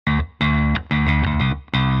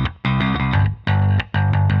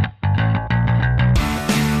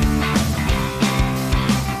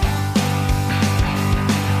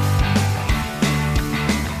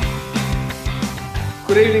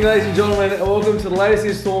evening, ladies and gentlemen, and welcome to the latest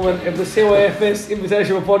instalment of the CYFS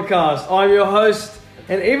Invitational Podcast. I'm your host,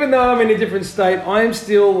 and even though I'm in a different state, I am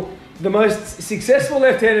still the most successful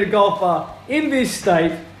left-handed golfer in this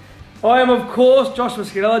state. I am, of course, Josh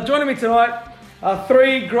Muscadella. Joining me tonight are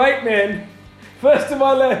three great men. First to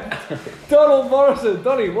my left, Donald Morrison.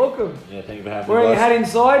 Donnie, welcome. Yeah, thank you for having me. Wearing a hat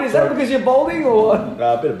inside. Is that because you're balding or what?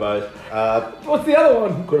 A bit of both. What's the other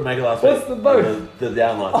one? Couldn't make it last week. What's the both? The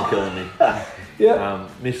downlights are killing me. Yeah.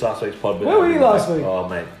 Missed last week's pod. Where were you last week? Oh,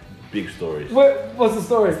 mate, big stories. What's the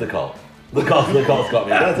story? It's the Colt. The Colt's got me.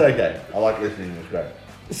 That's okay. I like listening. It was great.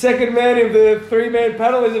 The second man of the three-man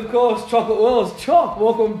panel is, of course, Chocolate Wells. Choc,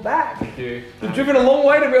 welcome back. Thank you. You've driven a long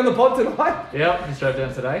way to be on the pod tonight. Yep, just drove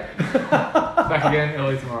down today. Back again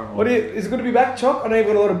early tomorrow morning. Is it good to be back, Choc? I know you've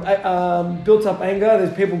got a lot of built-up anger.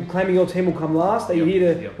 There's people claiming your team will come last. Are you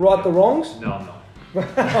here to right the wrongs? No, I'm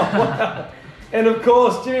not. And, of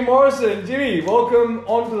course, Jimmy Morrison. Jimmy, welcome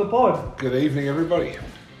onto the pod. Good evening, everybody.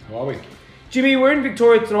 How are we? Jimmy, we're in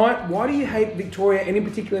Victoria tonight. Why do you hate Victoria and in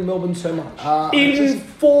particular Melbourne so much? In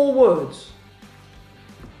 4 words.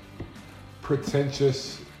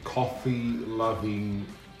 Pretentious, coffee-loving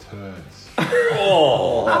turds.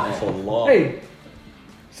 Oh, that's a lot. Hey,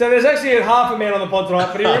 so there's actually a half a man on the pod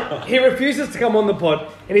tonight, but he refuses to come on the pod,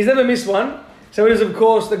 and he's never missed one. So it is, of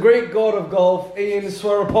course, the Greek god of golf, Ian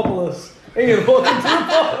Swaropoulos. Ian, welcome to the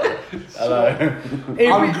pod. Hello.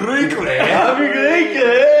 I'm Greek,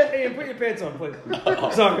 Ian, put your pants on, please.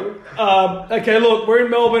 Sorry. Okay, look, we're in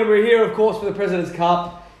Melbourne. We're here, of course, for the President's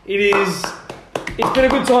Cup. It's been a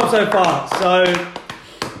good time so far. So,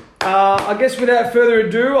 I guess without further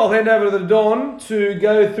ado, I'll hand over to the Don to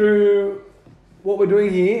go through what we're doing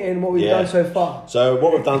here and what we've done so far. So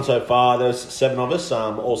what we've done so far, there's 7 of us.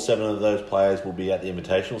 All 7 of those players will be at the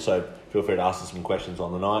Invitational, so feel free to ask us some questions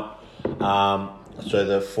on the night. So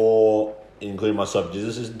the 4, including myself,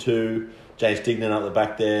 Jesus is 2. James Dignan up the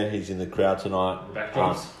back there, he's in the crowd tonight.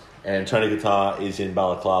 Backdrops. And Tony Guitar is in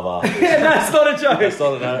Balaclava. Yeah, that's not a joke.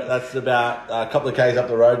 That's about a couple of k's up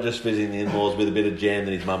the road, just visiting the in-laws with a bit of jam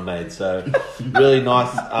that his mum made. So really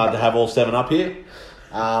nice to have all 7 up here.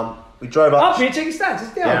 We drove up. Up here, check your stats,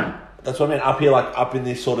 it's down. Yeah, that's what I meant. Up here, like up in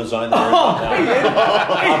this sort of zone that we're in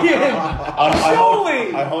right now.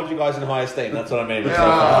 Surely. I hold you guys in high esteem. That's what I mean. This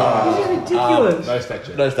is ridiculous. No stat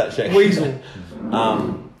check. No stat check. Weasel.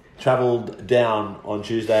 Travelled down on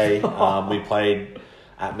Tuesday. We played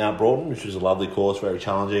at Mount Broughton, which was a lovely course, very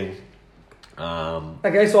challenging.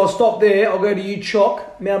 Okay, so I'll stop there. I'll go to you,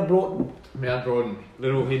 Choc, Mount Broughton. Mount Broughton,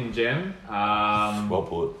 little hidden gem. Well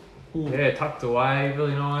put. Yeah, tucked away,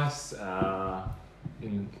 really nice.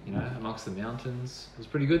 Amongst the mountains. It was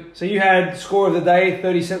pretty good. So you had score of the day,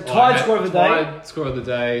 37. Tied score of the day. Tied score of the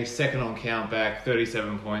day, second on count back,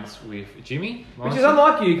 37 points with Jimmy Morrison. Which is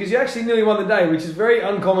unlike you, because you actually nearly won the day, which is very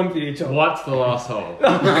uncommon for you, Choc. What's the last hole?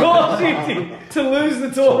 Of course you did. To lose the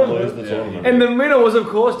tournament. And the winner was, of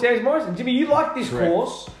course, James Morrison. Jimmy, you liked this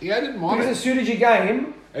course. Yeah, I didn't mind because it. it suited your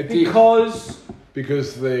game. It did.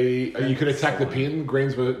 Because you could attack the pin.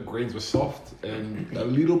 Greens were soft and a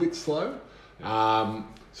little bit slow.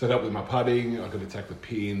 So it helped with my putting. I could attack the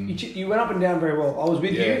pin. You went up and down very well. I was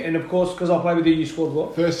with you, Yeah. and of course, because I played with you, you scored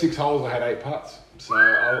well. First 6 holes, I had 8 putts. So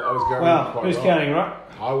I was going quite who's well. counting, right?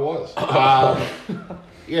 I was.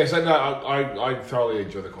 Yeah, so no, I thoroughly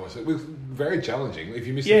enjoyed the course. It was very challenging. If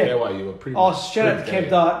you missed the fairway, you were pretty much... Oh, shout out to Kev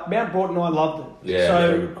Dart. Mount Broughton, I loved it.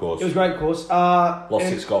 Yeah, good course. It was a great course. Lost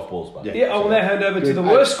 6 golf balls, but... Yeah, I will now hand over to the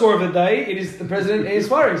worst score of the day. It is the President, Ian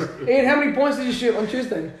Suarez. Ian, how many points did you shoot on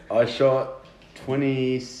Tuesday? I shot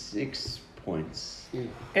 26 points.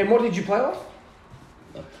 And what did you play off?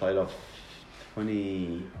 I played off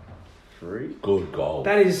 23. Good goal.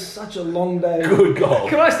 That is such a long day. Good goal.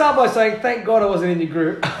 Can I start by saying, thank God I wasn't in your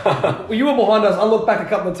group. Well, you were behind us. I looked back a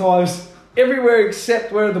couple of times. Everywhere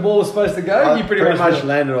except where the ball was supposed to go, you pretty much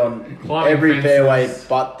landed on Climbing every fences. fairway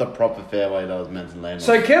but the proper fairway that I was meant to land on.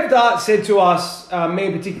 So Kev Dart said to us, me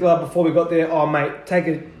in particular, before we got there, oh mate, take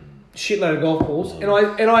a shitload of golf balls. And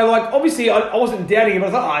I like, obviously I wasn't doubting him, but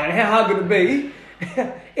I thought, how hard could it be?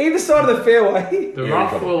 Either side of the fairway. The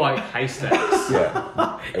rough were like haystacks.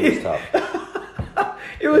 Yeah, it was tough.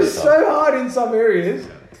 It was so hard in some areas.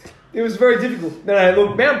 It was very difficult. No,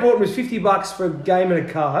 look, Mount Broughton was $50 for a game and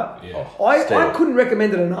a car. Yeah. I couldn't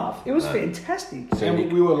recommend it enough. It was fantastic. And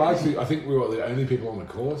we were largely, I think we were the only people on the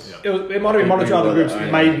course. Yeah. It might have been one or two other groups,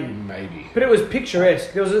 maybe. Maybe. But it was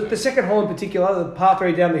picturesque. There was the second hole in particular, the par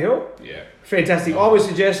 3 down the hill. Yeah. Fantastic. I would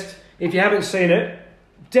suggest, if you haven't seen it,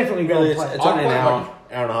 definitely go and play. It's only an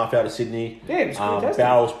hour and a half out of Sydney. Yeah, it's fantastic.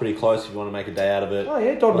 Barrel's pretty close if you want to make a day out of it. Oh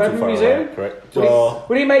yeah, Don Not too Bradman far Museum. away, correct.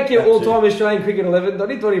 Would he make your all-time Australian cricket 11?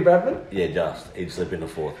 Donny Bradman Yeah, just. He'd slip in the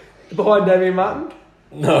fourth. behind Damien Martin.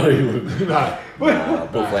 No, he wouldn't. No.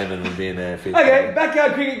 Bill Flayman would be in there. Okay,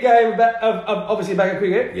 backyard cricket game. Obviously, backyard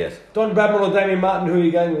cricket. Yes. Don Bradman or Damien Martin? Who are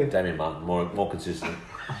you going with? Damien Martin, more consistent.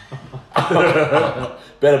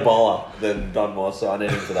 Better bowler than Don was, so I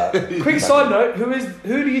need him for that. Quick side note: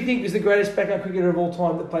 Who do you think is the greatest backyard cricketer of all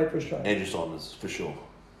time that played for Australia? Andrew Simons, for sure.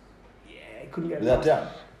 Yeah, couldn't go. Without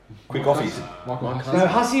doubt. Quick offies. Michael Hussey. No,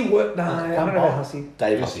 Hussey worked. No, I don't know about Hussey.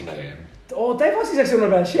 Dave Yes, Hussey, he mate. can. Oh, Dave Hussey's actually not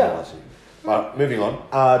a bad Dave shout. Hussey. Right, moving on.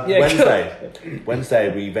 Yeah,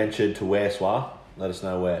 Wednesday, we ventured to where, Swar? Let us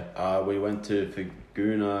know where. We went to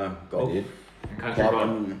Figuna Golf We did. Country Club Club.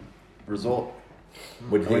 and Resort.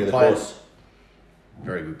 What did you think We of the played- course?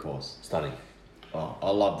 Very good course. Stunning. Oh, I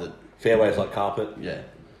loved it. Fairways like carpet. Yeah.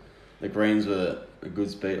 The greens were a good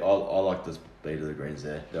speed. I like the speed of the greens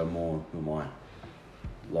there. They were more than my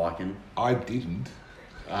liking. I didn't.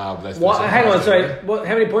 That's What? Hang on, sorry. anyway. What?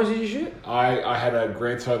 How many points did you shoot? I had a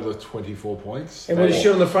grand total of 24 points. And what did you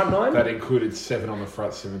shoot on the front nine? That included 7 on the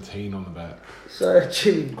front, 17 on the back. So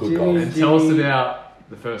Jimmy, Good goal. And tell us about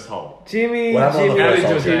the first hole. Jimmy, What happened on the How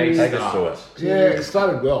first did hole? your day Take us start? through it. Yeah, it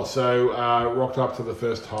started well. So rocked up to the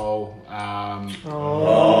first hole.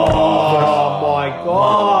 Oh my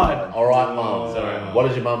God! All right, Mum. Sorry. What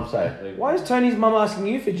does your mum say? Why is Tony's mum asking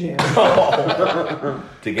you for jam?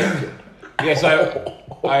 To get you. Yeah, so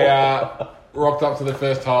I rocked up to the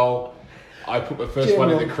first hole. I put my first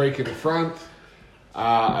one in the creek in the front.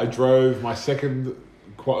 I drove my second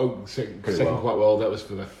quite well. That was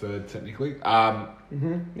for the third, technically.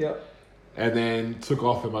 Yep. And then took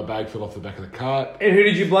off, and my bag fell off the back of the cart. And who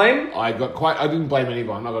did you blame? I didn't blame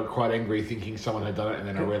anyone. I got quite angry thinking someone had done it, and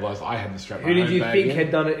then I realised I hadn't strapped my Who did own you bag think in. had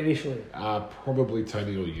done it initially? Probably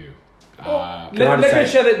Tony or you. Can I Let just me say-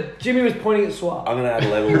 show that Jimmy was pointing at Swar. I'm going to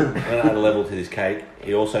add a level to this cake.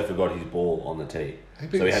 He also forgot his ball on the tee.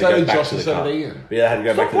 But So he had so to go did back Josh to and the so car. did Ian. But yeah, I had to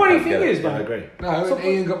go Stop back to the car pointing to get fingers, it. Yeah, I mate. agree. No, So-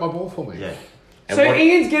 Ian got my ball for me. Yeah. And So what-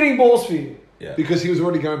 Ian's getting balls for you. Yeah. Because he was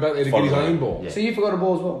already going back there to get his Follow own me. ball. Yeah. So you forgot a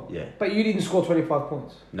ball as well. Yeah. But you didn't score 25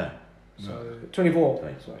 points. No. So 24.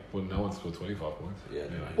 Thanks. Sorry. Well, no one scored 25 points. Yeah.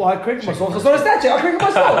 Anyway. Well, I corrected myself. It's not a stat check. I corrected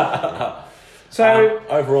myself. So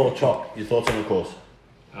Overall, Chop, your thoughts on the course?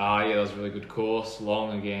 Yeah, that was a really good course.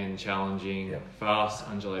 Long again, challenging, Yep. fast,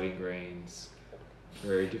 undulating greens.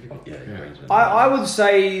 Very difficult. Yeah. Yeah. Greens were I would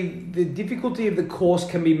say the difficulty of the course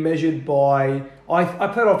can be measured by. I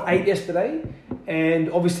played off 8 yesterday, and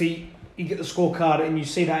obviously you get the scorecard and you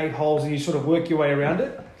see the 8 holes and you sort of work your way around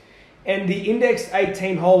it. And the indexed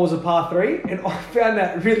 18 hole was a par 3, and I found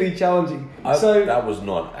that really challenging. So that was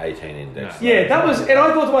not 18 index. No. yeah, that was, and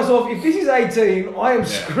I thought to myself, if this is 18, I am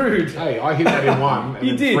screwed. Hey, I hit that in one. And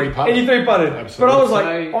You then did, 3 putted. and you 3 putted. Absolutely. But I was So-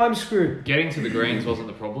 like, I'm screwed. Getting to the greens wasn't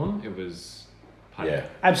the problem. It was putting. Yeah.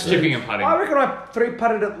 Absolutely. Chipping and putting. I reckon I 3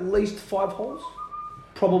 putted at least 5 holes,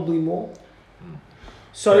 probably more.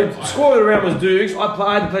 So Yeah, score of the round was Dukes.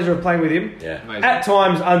 I had the pleasure of playing with him. Yeah. Amazing. At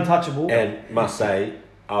times untouchable. And must say,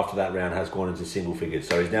 after that round has gone into single figures.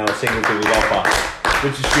 So he's now a single figure golfer,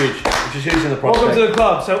 which is huge. Which is huge in the prospect. Welcome to the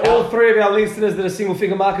club. So all 3 of our listeners that are single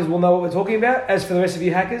figure markers will know what we're talking about. As for the rest of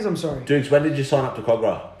you hackers, I'm sorry. Dukes, when did you sign up to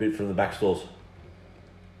Cogra? Bit from the back stores.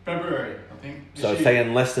 February, I think. So it's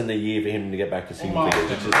taken less than a year for him to get back to single March, figures,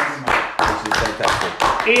 which is March.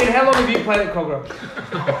 fantastic. Ian, how long have you played at Cogra?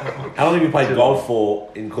 How long have you played golf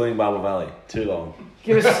for, including Barber Valley? too long.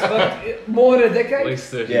 Give us more than a At decade. least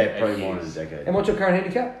 30. Yeah, probably more than a decade. And what's your current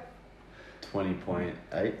handicap?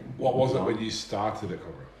 20.8. What was it when you started at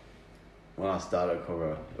Cobra? When I started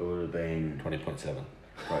Cobra, it would have been 20.7.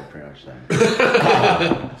 probably pretty much the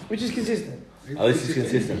same. Which is consistent. At least it's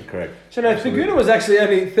consistent, correct. So no, Figuna was actually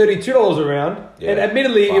only $32 a round, Yeah. and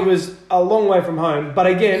admittedly Fuck. it was a long way from home. But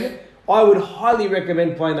again, I would highly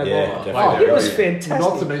recommend playing that Yeah, golf. definitely. It was Yeah. fantastic.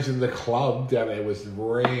 Not to mention the club down there was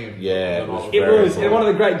rammed. Yeah, it was It very was, cool. and one of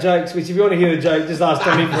the great jokes, which if you want to hear the joke, just ask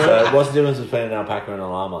Tony for it. So what's the difference between an alpaca and a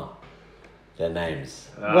llama? Their names.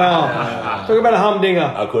 Wow. Talk about a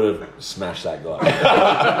humdinger. I could have smashed that guy.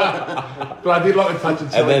 But I did like the touch of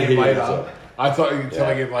And telling then him he later. was up. I thought you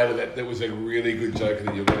telling Yeah. him later that there was a really good joke and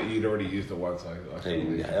that you'd already used it once.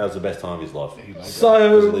 That was the best time of his life. He liked Because he So,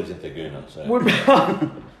 lives in Thaguna. So.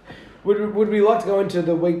 would we like to go into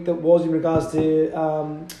the week that was in regards to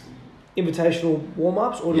invitational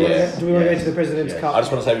warm-ups, or do, Yes. we want to go Yes. to the President's Yes. Cup? I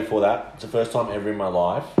just want to say before that, it's the first time ever in my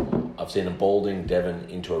life I've seen a balding Devon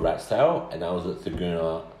into a rat's tail, and that was at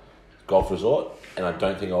Thaguna Golf Resort, and I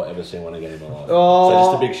don't think I'll ever see one again in my life. Oh,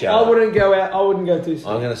 so just a big shout I out. wouldn't go out. I wouldn't go too soon.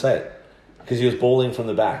 I'm going to say it. Because he was balling from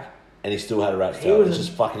the back. and he still had a rat's He tail. was It's a-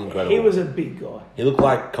 just fucking incredible. He was a big guy. He looked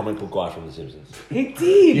like comic book guy from The Simpsons. He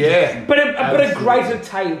did. Yeah. But a Absolutely. greater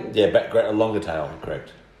tail. Yeah, a longer tail,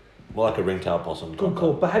 correct. More like a ringtail possum. Good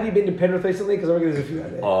call. But have you been to Penrith recently? Because I reckon there's a few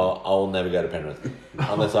out there. Oh, I'll never go to Penrith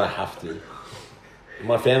unless I have to. If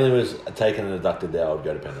my family was taken and abducted there, I would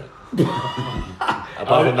go to Penrith.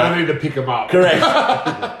 Apart from I that, need to pick him up. correct.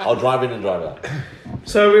 I'll drive in and drive out.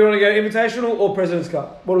 So we want to go Invitational or President's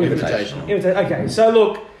Cup? What do we think? Invitational. Okay, so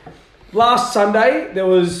look, last Sunday there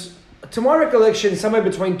was, to my recollection, somewhere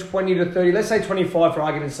between 20 to 30, let's say 25 for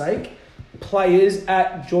argument's sake, players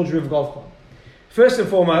at George River Golf Club. First and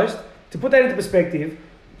foremost, to put that into perspective,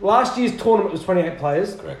 last year's tournament was 28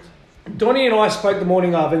 players. Correct. Donnie and I spoke the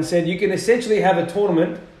morning of and said you can essentially have a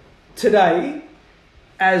tournament today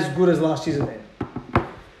as good as last year's event.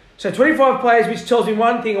 So 25 players, which tells me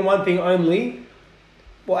one thing and one thing only.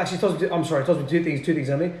 Well, actually, it tells me two things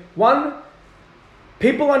only. One,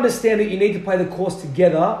 people understand that you need to play the course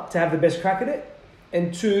together to have the best crack at it.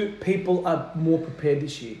 And two, people are more prepared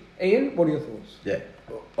this year. Ian, what are your thoughts? Yeah.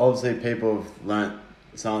 Obviously, people have learnt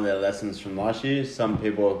some of their lessons from last year. Some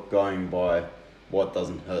people are going by what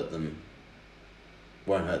doesn't hurt them,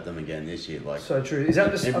 won't hurt them again this year. Like, So true. Is that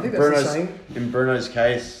I think that's the Bruno's, same. in Bruno's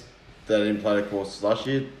case, they didn't play the course last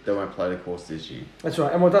year. They won't play the course this year. That's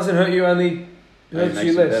right. And what doesn't hurt you only hurts makes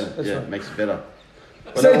you it less. better. That's Yeah, right. it makes it better.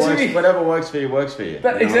 So Whatever works for you, works for you.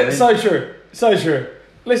 But You know what I mean? so true. So true.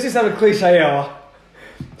 Let's just have a cliche hour.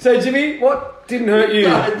 So Jimmy, what didn't hurt you?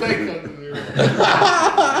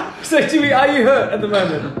 So Jimmy, are you hurt at the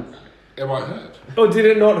moment? Am I hurt? Or did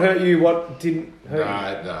it not hurt you? What didn't hurt you?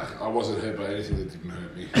 No, I wasn't hurt by anything that didn't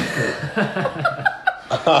hurt me.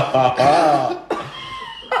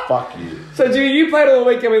 Fuck you. So Jimmy, you played all the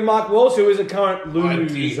weekend with Mark Walsh, who is a current I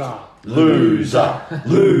loser. did.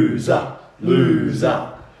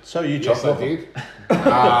 Loser. So you Yes, chopped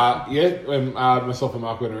I did. When myself and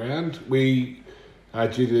Mark went around, we,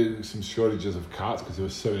 due to some shortages of carts, because there were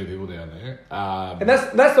so many people down there. And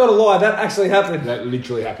that's not a lie. That actually happened. That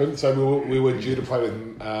literally happened. So we were due to play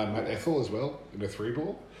with Matt Ethel as well in a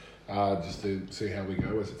 3-ball, just to see how we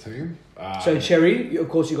go as a team. So Cherry, of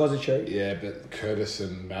course, you guys are Cherry. Yeah, but Curtis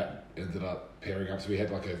and Matt ended up pairing up, so we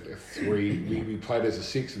had like a 3. We played as a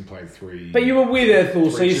 6 and played 3. But you were with Ethel,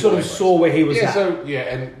 so you sort of saw where he was Yeah, at. so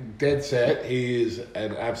and dead set, he is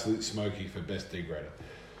an absolute smoky for best degrader.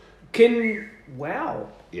 Wow.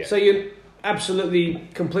 Yeah. So you're absolutely,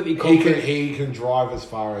 completely confident. He can drive as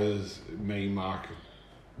far as me, Mark.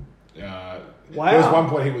 Wow. There was one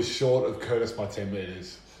point he was short of Curtis by 10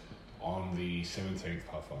 metres on the 17th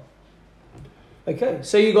par 5. Okay,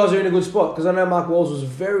 so you guys are in a good spot, because I know Mark Walls was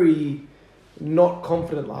very not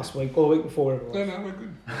confident last week, or the week before. No, we're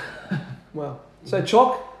good. Wow. So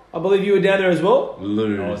Chalk, I believe you were down there as well. I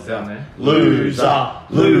was down there. Loser.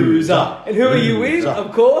 And who are you with?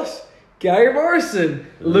 Of course, Gary Morrison.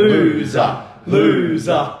 Loser.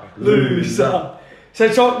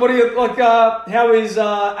 So Chalk, what are you like? How is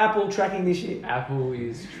Apple tracking this year? Apple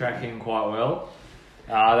is tracking quite well.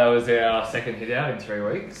 That was our second hit out in 3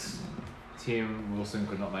 weeks. Tim Wilson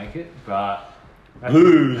could not make it, but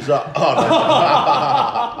Loser.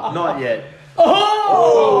 Oh, Not yet.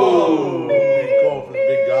 no. Big call for the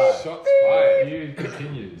big guy. Shots fired. feud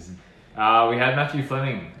continues. We had Matthew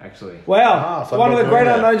Fleming actually. Wow, so one of the I'm great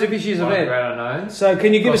not unknowns of this year's One of the event. great unknowns. So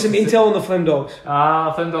can you give us some intel on the Flem Dogs?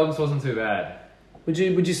 Flem Dogs wasn't too bad. Would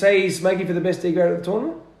you say he's making for the best D grade of the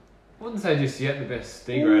tournament? Wouldn't say just yet the best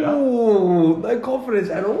D grader, Ooh, no confidence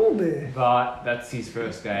at all there. but that's his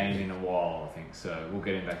first game in a while, I think. So we'll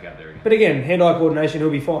get him back out there again. But again, hand-eye coordination, he'll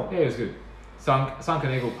be fine. Yeah, it was good. Sunk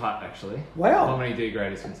an eagle putt actually. Wow. Not many D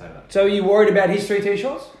graders can say that. So are you worried about his 3 tee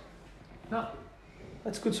shots? No,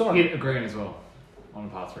 That's a good sign. hit a green as well on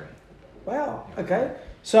par 3. Wow. Okay.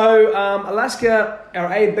 So Alaska,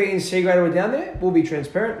 our A, B, and C grader were down there. We'll be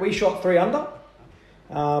transparent. We shot 3 under.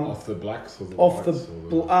 Off the blacks or the Off the, whites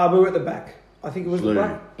or we were at the back. I think it was Blue. the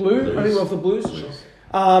black. Blue. I think we were off the blues. Blues.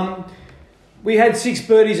 We had 6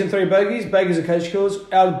 birdies and 3 bogeys. Bogeys are coach kills.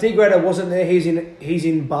 Our D grader wasn't there. He's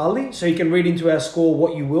in Bali, so you can read into our score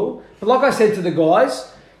what you will. But like I said to the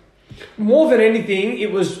guys, more than anything,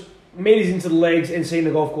 it was meters into the legs and seeing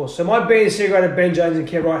the golf course. So my B and C grader, Ben Jones and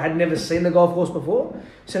Kev Wright, had never seen the golf course before.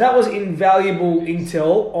 So that was invaluable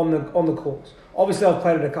intel on the course. Obviously, I've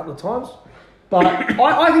played it a couple of times. But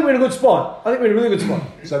I think we're in a good spot. I think we're in a really good spot.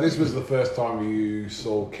 So this was the first time you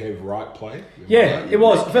saw Kev Wright play? Yeah, it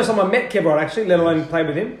was. The first time I met Kev Wright, actually, let alone play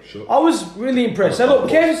with him. Sure. I was really impressed. So look,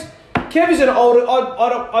 Kev is an older,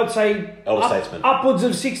 I'd say Elder statesman. upwards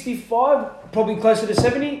of 65, probably closer to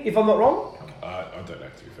 70, if I'm not wrong. I don't know,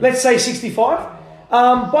 to be fair. Let's say 65.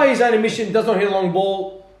 By his own admission, does not hit a long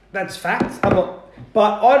ball. that's fact. I'm not,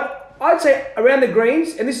 but I'd say around the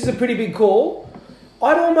greens, and this is a pretty big call.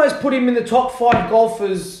 I'd almost put him in the top 5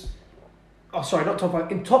 golfers. Oh, sorry, not top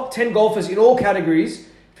 5. In top 10 golfers in all categories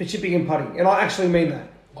for chipping and putting, and I actually mean that.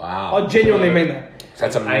 Wow. I genuinely mean that. So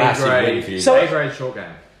that's a massive win for you. So- A-grade short game.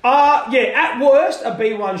 Yeah, at worst, a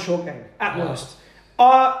B1 short game. At worst.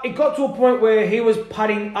 It got to a point where he was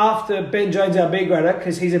putting after Ben Jones, our B grader,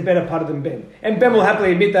 because he's a better putter than Ben. And Ben will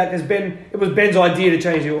happily admit that because it was Ben's idea to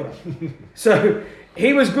change the order. So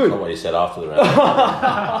he was good. Not what you said after the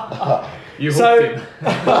round. You hooked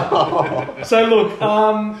him. So look,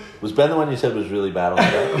 Was Ben the one you said was really bad on the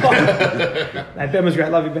day? no, Ben was great.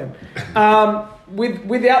 Love you, Ben.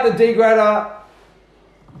 Without the D grader,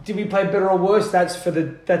 did we play better or worse? That's for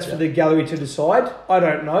the gallery to decide. I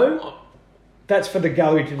don't know. That's for the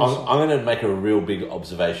gallery to decide. I'm going to make a real big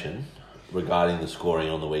observation regarding the scoring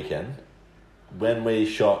on the weekend. When we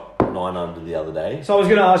shot 9 under the other day. So I was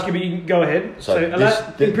going to ask you, but you can go ahead. So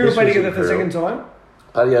Imperial played together for the second time.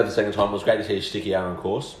 Played together the second time. It was great to see Sticky out on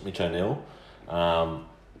course, Mitch O'Neill.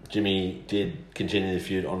 Jimmy did continue the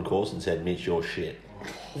feud on course and said, Mitch, your shit.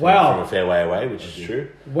 Wow. From a fair way away, which is true.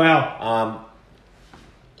 Wow.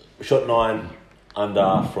 Shot 9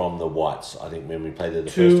 under from the whites, I think, when we played there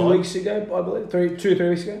the first time. 2 weeks ago, I believe. 2 or 3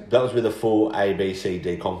 weeks ago. That was with a full A, B, C,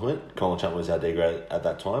 D complement. Colin Chapman was our D grade at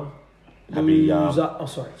that time. Happy.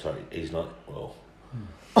 Sorry. Sorry, he's not. Well.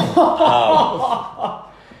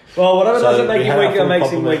 Well, whatever doesn't we make him had our weaker full makes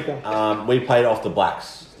him complement. weaker. We played off the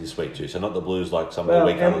blacks this week too, so not the blues like some Well,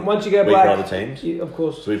 of the and once you go weaker black, other teams. Of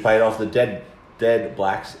course. So we played off the dead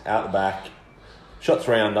blacks out the back, shot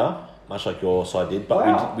 3 under, much like your side did, but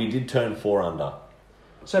Wow. we did turn 4 under.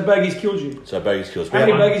 So bogeys killed you. So bogeys kills. How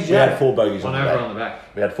many bogeys did you We had have? 4 bogeys One on the over day. on the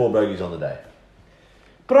back. We had 4 bogeys on the day.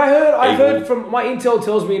 But I've Eagle. heard from my intel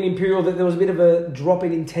tells me in Imperial that there was a bit of a drop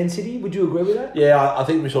in intensity. Would you agree with that? Yeah, I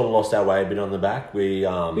think we sort of lost our way a bit on the back. We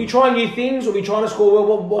Were you trying new things, or were you trying to score well?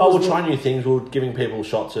 What was we're trying new things. We're giving people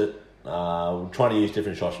shots at. We're trying to use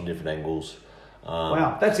different shots from different angles.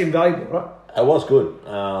 Wow, that's invaluable, right? It was good.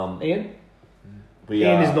 Ian? We,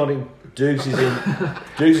 Ian is nodding. Dukes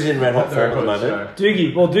is in red hot form at the moment.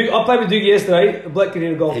 Doogie. Well, I played with Doogie yesterday. Black did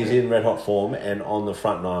in a golf. He's in red hot form, and on the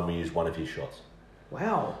front 9 we used one of his shots.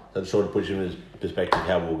 Wow. That sort of puts him in perspective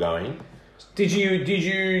how we're going. Did you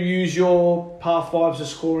use your par 5s as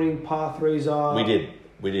scoring, par 3s are... We did.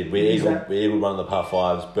 We eagled one of the par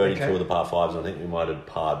 5s, birdied Okay. 2 of the par 5s, and I think we might have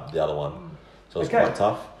parred the other one. So it was Okay. quite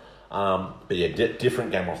tough. But yeah,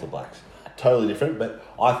 different game off the blacks. Totally different, but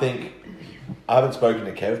I think... I haven't spoken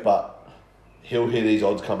to Kev, but he'll hear these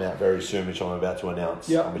odds come out very soon, which I'm about to announce,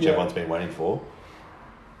 which everyone's been waiting for.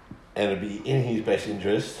 And it'd be in his best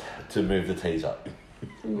interest to move the tees up.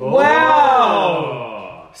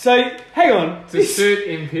 Wow! So, hang on. To suit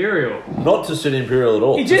Imperial. Not to suit Imperial at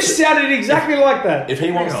all. It just sounded exactly like that. If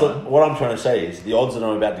he wants to, what I'm trying to say is the odds that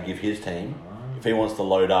I'm about to give his team, if he wants to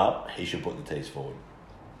load up, he should put the tees forward.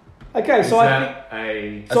 Okay, so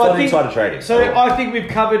That's not insider trading. So I think we've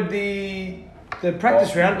covered the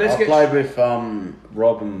practice round. Let's I get... played with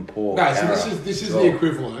Rob and Paul. No, so Carra this is as the well.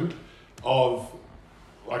 equivalent of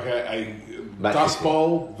like a Match dust fixing.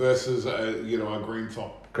 bowl versus a green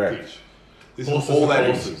top Correct. pitch. This Horses is all and that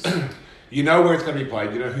horses. is. You know where it's going to be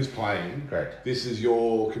played. You know who's playing. Correct. This is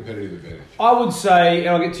your competitive advantage. I would say, and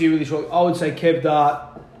I'll get to you really shortly, I would say Kev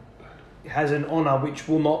Dart has an honour which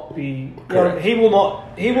will not be... Correct. He will not...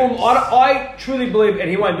 I truly believe, and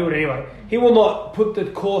he won't do it anyway, he will not put the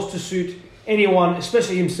course to suit anyone,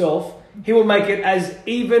 especially himself. He will make it as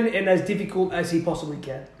even and as difficult as he possibly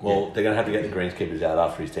can. Well, they're going to have to get the greenskeepers out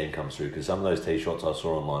after his team comes through because some of those tee shots I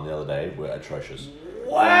saw online the other day were atrocious.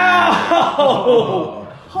 Wow!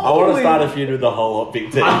 I want to start a feud with the whole lot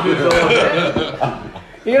big team. You're going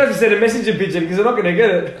to have to send a messenger pigeon because they're not going to get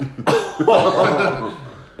it.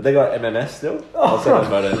 They got MMS still? I'll send a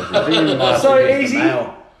photo. So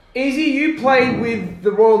Easy, you played with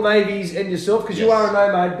the Royal Navies and yourself because you Yes. are a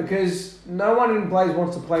nomad because no one in Blaze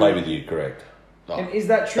wants to play with you, correct. And is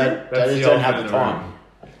that true? They That's just the don't have elephant the in the time.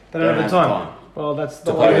 They don't have the time. Well, that's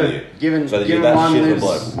the To play way. with you. Given So given that's one shit with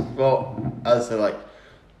lives, well, as I said, like,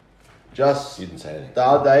 just You didn't say anything. the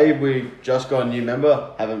other day we just got a new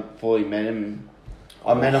member. Haven't fully met him.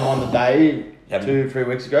 I met him on the day Haven't- 2-3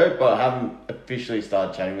 weeks ago, but I haven't officially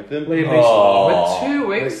started chatting with him. Liam Oh. We're 2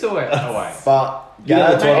 weeks away. But You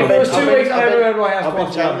know the Gav, time- If it was 2 weeks, I I've never been- went to my house I've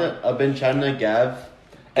been twice. chatting to Gav.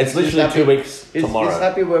 It's He's literally happy- 2 weeks He's tomorrow.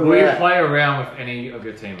 happy where Will we're you at. play around with any of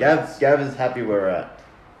your teammates? Gav is happy where we're at.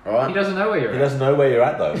 He Alright? doesn't know where you're He at. doesn't know where you're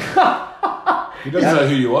at though. He doesn't know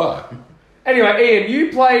who you are. Anyway, Ian,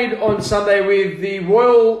 you played on Sunday with the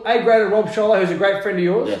Royal A-grader Rob Scholler, who's a great friend of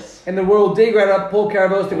yours. Yes. And the Royal D-grader Paul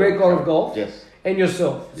Caravel's the Greek god of golf. Yes. And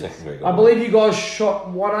yourself. Second Greek I god. believe you guys shot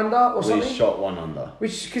 1 under or We something? shot 1 under.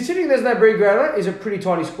 Which, considering there's no B-grader, is a pretty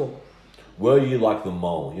tiny score. Were you like the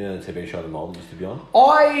mole? You know the TV show The Mole used to be on?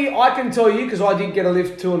 I can tell you, because I did get a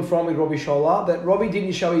lift to and from with Robbie Scholler, that Robbie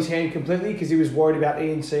didn't show his hand completely because he was worried about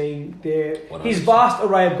Ian seeing his vast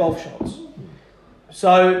array of golf shots.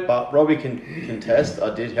 So, But Robbie can contest.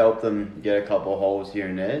 I did help them get a couple of holes here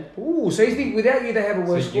and there. ooh, so you think without you they have a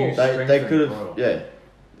worse So score? you- They Strength could and have, Royal. yeah.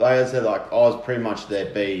 Like I said, like I was pretty much their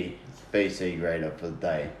BC grader for the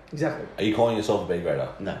day. Exactly. Are you calling yourself a B grader?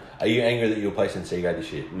 No, Are you angry that you were placed in C grade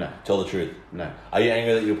this year? No. Tell the truth. no, Are you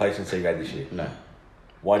angry that you were placed in C grade this year? no,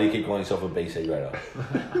 Why do you keep calling yourself a BC grader?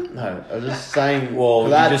 no. I was just saying. Well, for you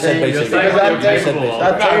that just said team, BC You're because saying grader. what that you're team, capable of.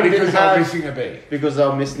 that No, team because didn't they're have, missing a B. because they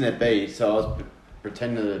were missing their B, so I was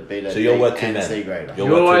pretending to be their So you're B worth two and men. C grader. You're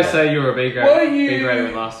You worth always two say you were a B Were grade, you- B grader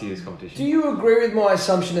in last year's competition. Do you agree with my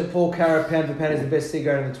assumption that Paul Carra pound for pound is the best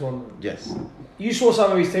C-grader in the tournament? Yes. You saw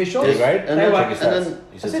some of his tee shots? D grade? And They then, were- Check his and stats. then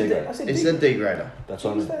He I said said C D- grade. I said it's D. a D grader. That's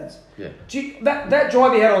Check what I his mean. stats. Yeah. Do you- that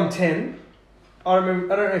drive he had on 10, I don't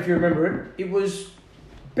know if you remember it, it was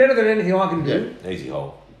better than anything I can do. Easy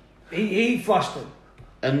hole. He flushed it.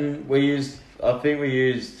 And I think we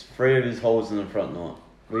used 3 of his holes in the front knot.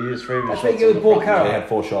 We used 3 of his That's what shots you in get the with Paul front So knot. he had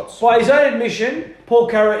 4 shots. By his own admission, Paul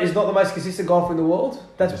Carra is not the most consistent golfer in the world.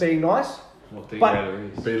 That's being nice. What D But- grader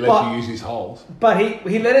is. But he lets But- you use his holes. But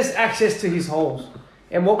he let us access to his holes.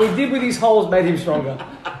 And what we did with his holes made him stronger.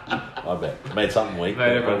 I bet. Made something weak. Made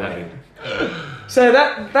but everyone probably- happy. So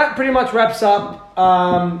that pretty much wraps up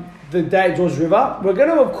the day at George River. We're going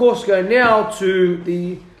to, of course, go now to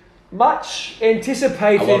the much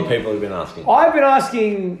anticipated... A lot of people have been asking. I've been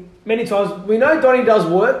asking many times. We know Donnie does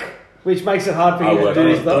work, which makes it hard for I him to work. do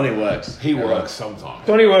his stuff. Donnie works. He works sometimes.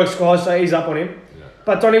 Donnie works, guys, so he's up on him. Yeah.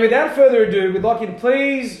 But Donnie, without further ado, we'd like you to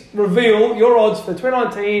please reveal your odds for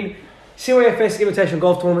 2019 CYFS Invitational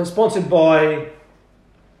Golf Tournament, sponsored by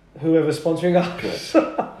whoever's sponsoring us.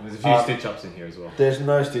 There's a few stitch ups in here as well. There's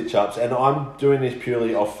no stitch ups, and I'm doing this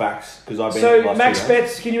purely off facts because I've been. So last max 2 rounds.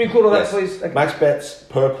 bets, can you include all that, Yes. please? Okay. Max bets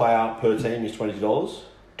per player per team is $20.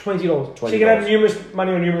 $20. So you can have $20. numerous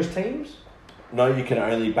money on numerous teams. No, you can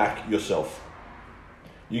only back yourself.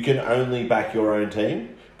 You can only back your own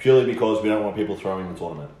team purely because we don't want people throwing the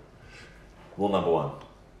tournament. Rule number 1.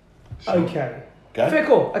 Okay. Okay? Fair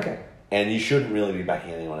call. Okay. And you shouldn't really be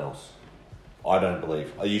backing anyone else. I don't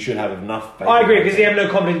believe. You should have enough faith. I in agree, your because team. you have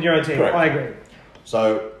no confidence in your own team. Correct. I agree.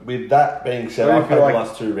 So, with that being said, What I've if had you're the like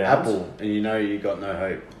last 2 rounds. Apple, and you know you got no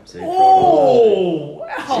hope. So you throw Oh!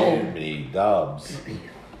 Too Ow. many dubs.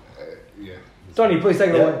 Yeah. Donnie, please take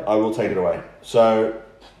it Yeah, away. I will take it away. So,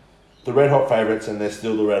 the red hot favourites, and they're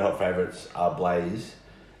still the red hot favourites, are Blaze,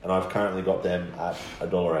 and I've currently got them at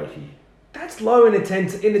 $1.80. That's low in a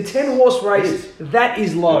 10 horse race. That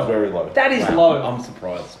is low. It's very low. That is Wow, low. I'm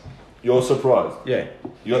surprised. You're surprised. Yeah.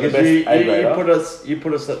 You got the Because best A grader. you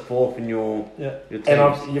put us at 4th in your Yeah. teams.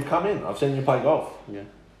 And you've come in. I've seen you play golf. Yeah.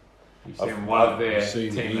 You've seen I've- one of their I've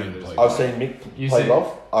seen team Ian members. play. I've seen Mick You play see-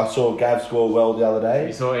 golf. I saw Gav score well the other You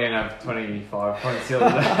day. saw Ian have 25 points the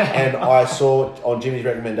other day. And I saw on Jimmy's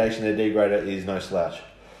recommendation their D grader is no slouch.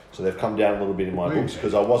 So they've come down a little bit in my books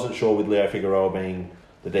because I wasn't sure with Leo Figueroa being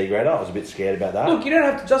the D grader. I was a bit scared about that. Look, you don't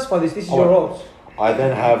have to justify this. This is Oh, your wait. odds. I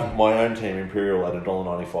then have my own team, Imperial, at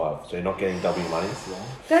 $1.95. So you're not getting W money.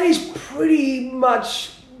 That is pretty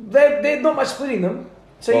much... They're not much splitting them.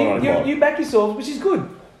 So $1.95. you back yourselves, which is good.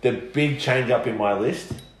 The big change up in my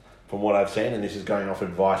list, from what I've seen, and this is going off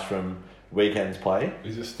advice from weekend's play,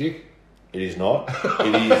 Is it stick? it is not.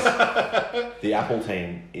 It is the Apple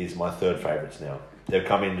team is my third favourites now. They've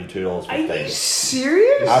come into Are you $2.15.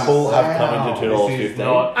 serious? Apple have come into This is $2.15.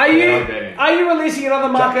 not- Are you I'm betting. releasing another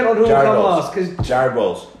market on who will Jared come Wells. last? Because Jared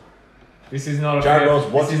Wells. This is not a Jared fair, Wells,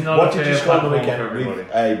 what this is did, not what a did fair you score on the platform weekend for everybody.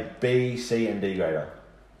 with a B, C, and D grader?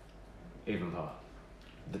 Even par.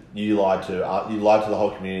 You lied to the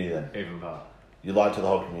whole community then. Even par. You lied to the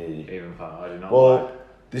whole community. Even par. I do not Well, lie.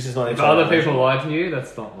 this is not If inside other information. people lie to you,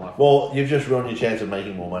 that's not my fault. Well, you've just ruined your chance of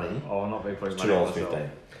making more money. I will not be putting It's money on myself. $2.15.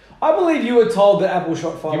 I believe you were told that Apple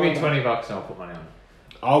shot 5 Give me under. $20 and I'll put money on it.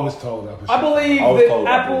 I was told that. I believe I was that told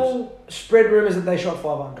Apple spread rumours that they shot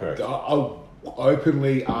 5 under. Correct. I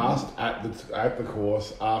openly asked at the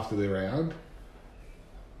course after the round.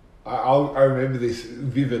 I remember this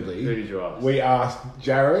vividly. Who did you ask? We asked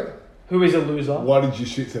Jared, Who is a loser? "What did you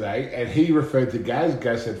shoot today?" And he referred to Gaz.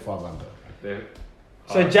 Gaz said 5 under. There-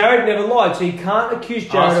 So Jared never lied, so you can't accuse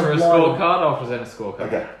Ask Jared for a of lying. scorecard, I'll present a scorecard.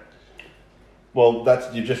 Okay. Well,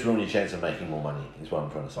 you've just ruined your chance of making more money, is what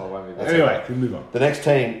I'm trying to say. Oh, won't be That's there. Anyway, can we move on? The next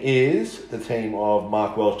team is the team of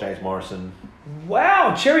Mark Welsh, James Morrison.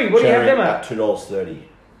 Wow, Cherry, what do you have them at? $2.30.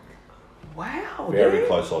 Wow, Very dude.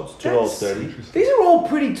 close odds. $2.30. These are all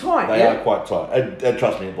pretty tight, They yeah? are quite tight. And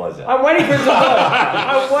trust me, it blows out. I'm waiting for it to blow.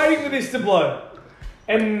 I'm waiting for this to blow.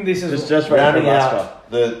 And this is... Just wait for Rounding Alaska. out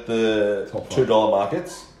the Top five. $2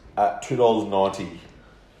 markets at $2.90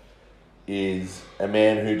 is a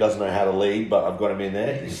man who doesn't know how to lead, but I've got him in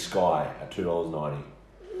there. Is Sky at $2.90.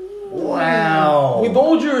 Wow. With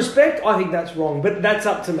all due respect, I think that's wrong, but that's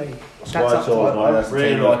up to me. That's Sky up to me. $2.90. That's the really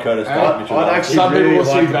team like- of Curtis I'd Clark, Mitchell Martin. actually Some people really will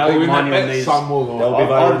see like to value put in that money on bet, these. some will not. They'll be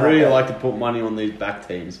voting I'd really on that. like to put money on these back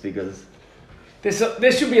teams because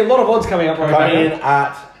There should be a lot of odds coming up right Coming in now.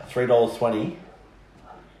 at $3.20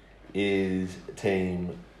 is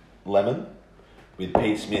Team Lemon with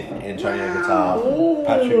Pete Smith, Antonio Guitar,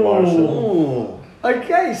 Patrick Morrison.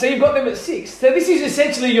 Okay, so you've got them at 6. So this is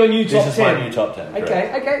essentially your new top This is 10. my new top 10.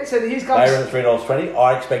 correct. Okay, so here's They comes... are at $3.20.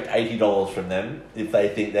 I expect $80 from them if they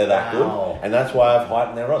think they're that Wow. good, and that's why I've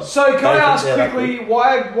heightened their odds. So can They I think ask they're that quickly,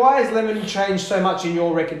 why has Lemon changed so much in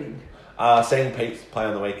your reckoning? good. Seeing Pete play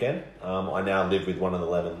on the weekend, I now live with one of the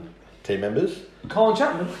 11 team members. Colin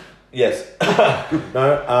Chapman? Yes.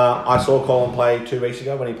 No, I saw Colin play 2 weeks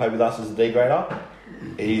ago when he played with us as a D grader.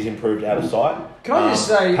 He's improved out of sight. Can I just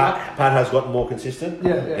say- Pat has gotten more consistent.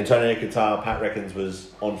 Yeah. Antonio Qatar, Pat reckons, was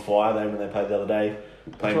on fire then when they played the other day,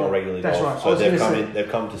 playing more regularly. That's golf. right. I So was they've gonna say- they've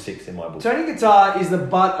come to 6th in my book. Tony Guitar is the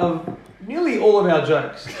butt of nearly all of our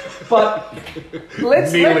jokes. But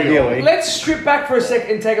let's strip back for a sec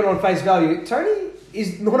and take it on face value. Tony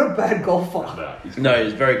is not a bad golfer. no,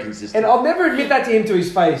 he's very consistent. And I'll never admit that to him to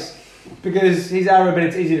his face because he's arrogant and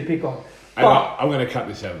it's easy to pick on. And But, I'm going to cut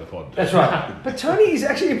this out of the pod. that's right. But Tony is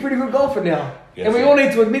actually a pretty good golfer now. Yes, and we sir. all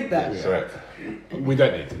need to admit that. Correct. We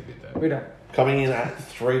don't need to admit that. We don't. Coming in at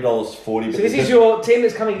 $3.40. So this is your team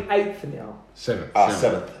that's coming 8th now. 7th.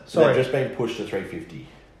 7th. Sorry. They've just been pushed to $3.50.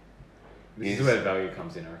 This is where the value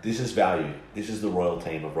comes in, I reckon. This is value. This is the royal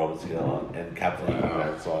team of Robert Scudella and captain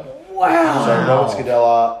outside. Wow. So Robert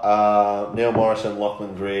Scudella, Neil Morrison,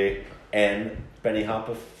 Lachlan Greer, and Benny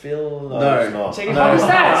Harper. Phil? No, it's not. Check your fucking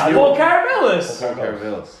stats. Paul Caramellis,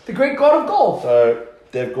 Caravellas. the Greek god of golf. So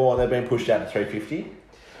they've been pushed out to $3.50.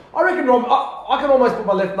 I reckon I can almost put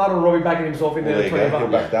my left nut on Robbie backing himself in Well, there. there you at go.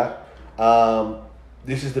 20 He'll bucks. back that.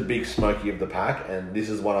 This is the big smoky of the pack, and this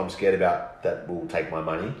is what I'm scared about that will take my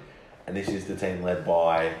money. And this is the team led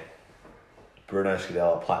by Bruno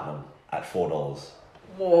Scudella Platinum at $4.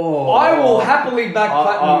 Whoa. I will happily back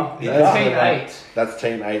Platinum. Yeah. Team 8. That's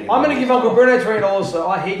team 8. I'm going to give Uncle Bruno $20,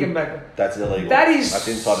 so he can back him. That's illegal. That's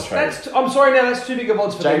insider trading. I'm sorry, now that's too big of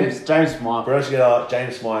odds for James them. Smart. Bruno Scudella,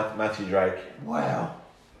 James Smythe, Matthew Drake, Wow.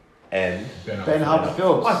 and Ben Harper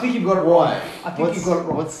Phillips. I think you've got it wrong. I think you've got it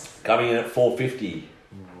wrong. What's coming in at $4.50.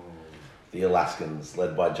 The Alaskans,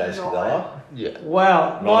 led by Jay Scudella. yeah?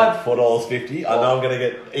 Wow. Not at $4.50. I know I'm going to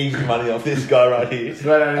get easy money off this guy right here. So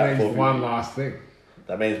that only At means $4.50. one last thing.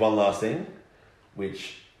 That means one last thing,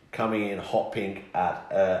 which coming in hot pink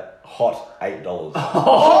at hot $8. $8.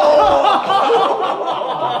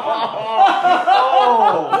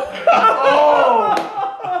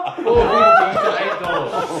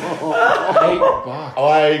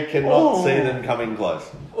 I cannot see them coming close.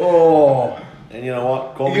 Oh, And you know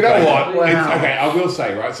what? Call me You know crazy. what? Wow. It's, okay, I will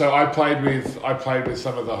say, right. So I played with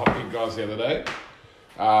some of the hot pink guys the other day.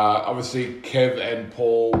 Obviously, Kev and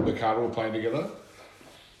Paul McCarter were playing together.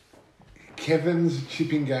 Kevin's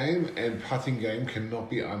chipping game and putting game cannot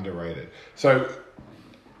be underrated. So,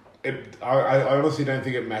 I honestly don't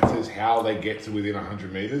think it matters how they get to within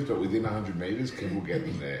 100 metres, but within 100 metres, Kev will get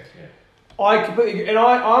them there. I completely, and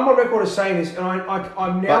I'm on record as saying this, and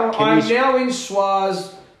I'm now in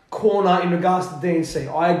Suar's corner in regards to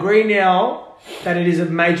DNC. I agree now that it is a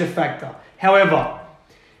major factor. However,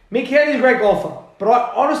 Mick Henley's a great golfer, but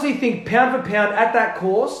I honestly think pound for pound at that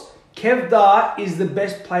course, Kev Dar is the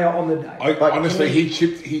best player on the day. Honestly, he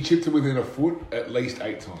chipped to within a foot at least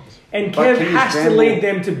 8 times. And But Kev can he has to scramble? lead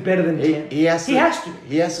them to better than 10. he has to. He has to.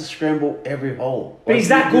 He has to scramble every hole. But he's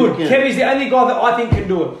that you're good. looking at- Kev is the only guy that I think can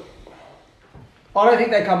do it. I don't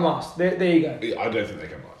think they come last. There you go. I don't think they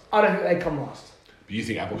come last. I don't think they come last. But you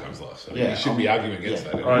think Apple comes last. So Yeah, you shouldn't be arguing against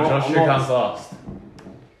that. Alright, Josh, who comes last?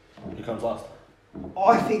 Who comes last?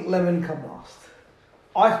 I think Lemon come last.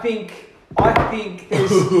 I think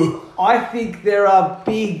there are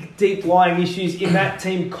big, deep lying issues in that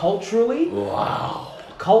team culturally. Wow.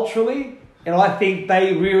 Culturally, and I think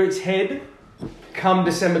they rear its head come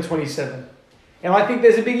December 27. And I think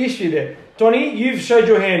there's a big issue there. Donnie, you've showed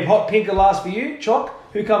your hand. Hot pink are last for you. Choc,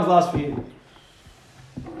 who comes last for you?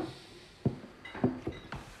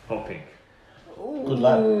 Hot pink. Good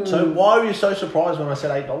lad. So why were you so surprised when I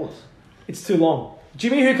said $8? It's too long.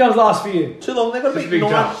 Jimmy, who comes last for you? Too long. They've got to There's a be big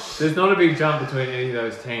 9. jump. There's not a big jump between any of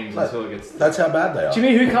those teams until it gets. That's how bad they are.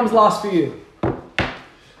 Jimmy, who comes last for you?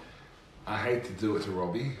 I hate to do it to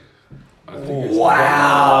Robbie. I think it's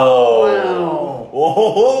Wow.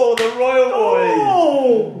 Oh, the Royal Boys.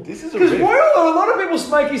 Oh! This is a Because rift. Royal are a lot of people's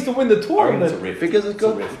smakies to win the I reckon it's a tournament. rift. Because it's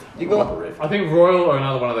got- you got a rift. I think Royal or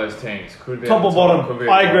another one of those teams could be Top at or the top, bottom. could be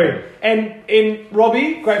at I the agree. bottom. And in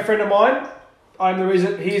Robbie, great friend of mine,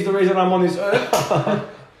 he's the reason I'm on this earth.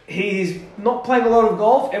 He's not playing a lot of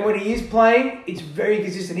golf, and when he is playing, it's very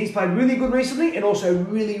consistent. He's played really good recently, and also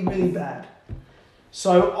really, really bad.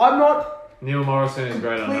 So I'm not Neil Morrison is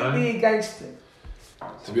great completely unknown. against it.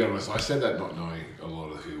 To be honest, I said that not knowing a lot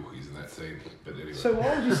of who is in that team. But anyway. So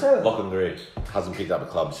why would you say that? Lachlan Greer hasn't picked up a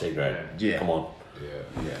club C grade. Yeah. Come on.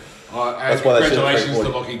 Yeah. That's And why they said congratulations to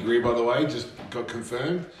 340. Lockie Greer, by the way, just got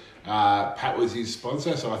confirmed. Pat was his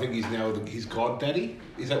sponsor, so I think he's now his goddaddy.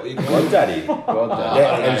 Is that what you call God him? daddy. God,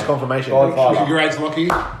 Yeah, and it's confirmation. Congrats, Lockie.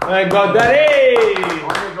 Thank God, Daddy!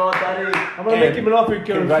 God daddy. I'm going to make him an offer.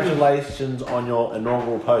 Congratulations on your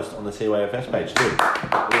inaugural post on the CYFS page too. It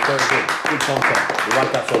was very good. Good content. We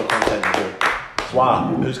like that sort of content too. Swar,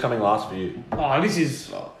 who's coming last for you? Oh, this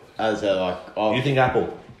is... As I said, like You think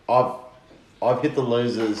Apple? I've hit the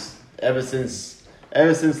losers ever since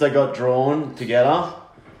they got drawn together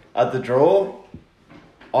at the draw.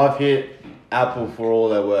 I've hit Apple for all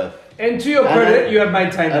they're worth. And to your And credit, then- you have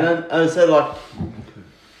maintained And that. then as I said, like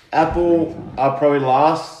Apple are probably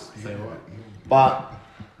last, but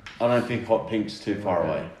I don't think Hot Pink's too far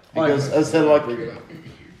away. Because as I said, like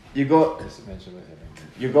you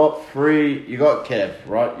got Kev,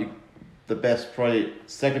 right? The best, probably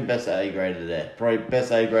second best A grader there. Probably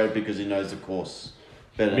best A grader because he knows the course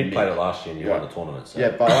better than Mick me. played it last year and you won the tournament. So.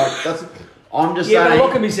 Yeah, but like that's. I'm just Yeah, but saying.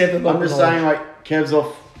 what can be said that I'm just saying, like Kev's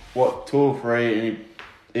off 2 or 3, and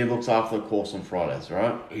he looks after the course on Fridays,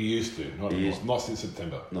 right? He used to, not, He used- not since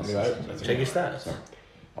September. Not Anyway, since that's Check your okay. stats.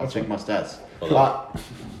 I'll check my stats. Well,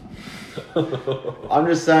 But I'm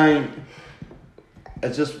just saying,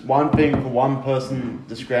 it's just one thing for one person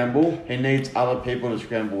to scramble. He needs other people to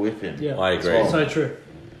scramble with him. Yeah, I agree. So true.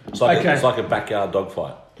 It's like, Okay. it's like a backyard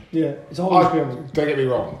dogfight. Yeah, it's a whole Oh, experience. don't get me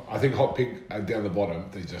wrong. I think Hot Pink down the bottom,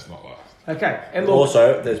 they're just not last. Okay, and look,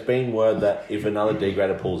 Also, there's been word that if another D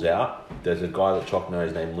grader pulls out, there's a guy that Chock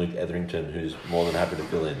knows named Luke Etherington who's more than happy to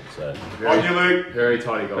fill in. So, Very, very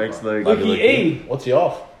tidy golfer. Thanks, Luke. love you, Lukey Lukey. E. What's he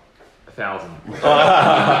off? 1,000.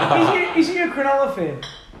 Is he a Cronulla fan?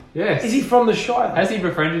 Yes. Is he from the Shire? Has he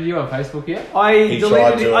befriended you on Facebook yet? He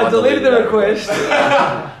tried to, I deleted the deleted that request,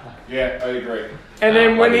 Yeah, I agree. and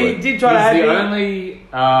then when he Luke. did try to add He's the me, only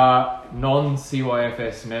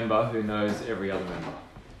non-CYFS member who knows every other member.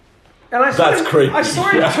 and I saw That's him, creepy. I saw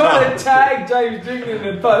him trying to tag James Dignan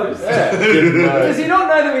in the post. Didn't know. Does he not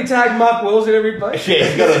know that we tag Mark Wells in every post? Yeah,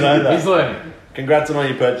 he's got to know that. He's learning. Congrats on all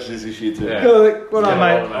your purchases this year too. Yeah. Good, well done,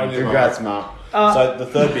 Yeah, mate. well done. Congrats, Mark. So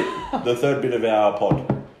the third bit of our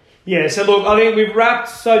pod. Yeah, so look, I think we've wrapped.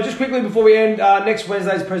 So just quickly before we end, next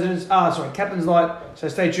Wednesday's Captain's Night. So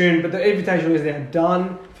stay tuned. But the invitation is now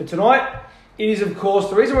done for tonight. It is, of course,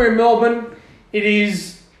 the reason we're in Melbourne. It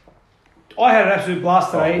is. I had an absolute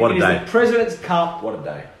blast today. what a It is day. the President's Cup. What a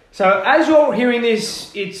day. So as you're hearing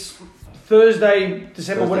this, it's Thursday,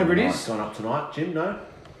 December, whatever it is. Going up tonight, Jim? No?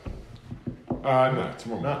 No,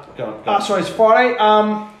 tomorrow. No. Go on. Sorry, it's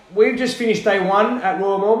Friday. We've just finished day 1 at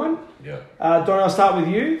Royal Melbourne. Yeah. Don, I'll start with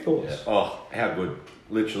you. Thoughts? Yeah. Oh, how good.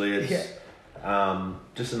 Literally, it's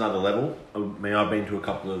just another level. I mean, I've been to a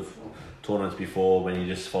couple of tournaments before when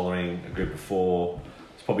you're just following a group of 4.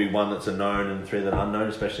 It's probably one that's a known and 3 that are unknown,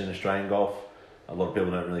 especially in Australian golf. A lot of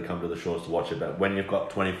people don't really come to the shores to watch it, but when you've got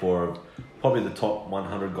 24 of probably the top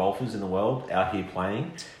 100 golfers in the world out here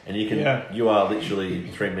playing, and you are literally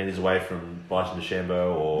 3 meters away from Bryson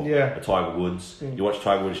DeChambeau or a Tiger Woods. You watch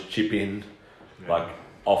Tiger Woods chip in, like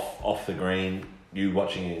off the green. You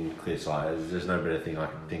watching it in clear sight. There's no better thing I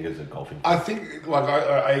can think as a golfing. I think, like,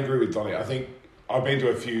 I agree with Donnie. I think I've been to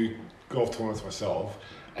a few golf tournaments myself,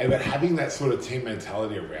 and that having that sort of team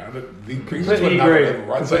mentality around it brings it to Completely another agree. level,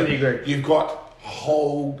 right? Completely agree. You've got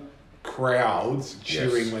whole crowds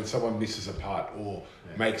cheering Yes. when someone misses a putt or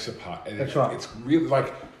makes a putt. And That's right. It's really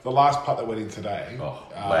like the last putt that went in today.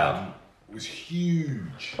 Loud. Was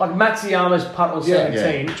huge. Like Matsuyama's putt on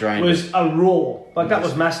 17 drained was a roar. Like that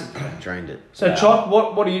was massive. Drained it. So Chock,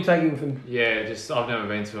 what are you taking from? Yeah, I've never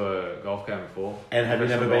been to a golf game before. And have you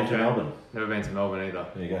never been to Melbourne? Never been to Melbourne either.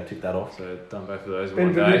 There you go, tick that off. So done both of those in Ben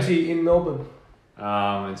one day. Venuti in Melbourne.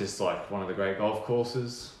 And just like one of the great golf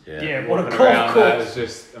courses. Yeah, what a Walking golf around that course. is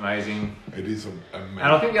just amazing. It is amazing. And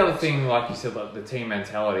I think the other thing, like you said, like the team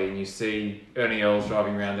mentality, and you see Ernie Els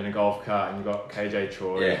driving around in a golf cart, and you've got KJ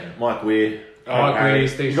Troy. Yeah, Mike Weir. Mike Weir,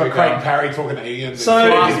 Steve You've got Stricker. Craig Parry talking to Ian. So-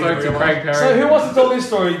 I spoke to Craig Perry. So who wants to tell this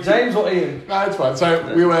story, James or Ian? No, it's fine.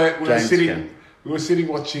 So we were James sitting. can. We were sitting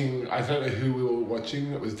watching. I don't know who we were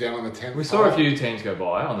watching. It was down on the 10th. We saw a few teams go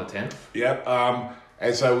by on the 10th. Yep.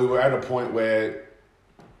 And so we were at a point where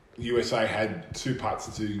USA had 2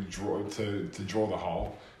 putts to draw the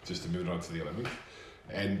hole, just to move it on to the 11th,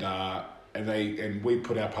 and we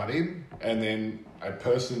put our putt in, and then a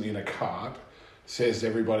person in a cart says to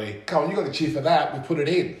everybody, "Come on, you got to cheer for that. We put it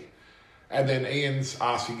in." And then Ian's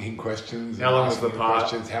asking him questions. How long was asking the him putt?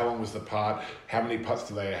 Questions. How long was the putt? How many putts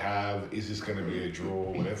do they have? Is this going to be a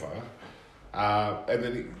draw? Whatever. And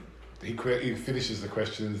then he finishes the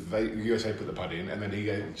questions. USA put the putt in, and then he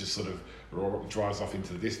just sort of drives off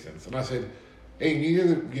into the distance. And I said,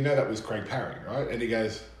 Ian, you know that was Craig Parry, right? And he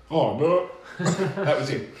goes, "Oh no, that was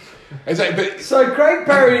him." And So Craig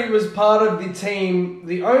Parry was part of the team,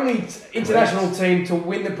 the only international team to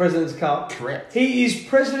win the President's Cup. Correct. He is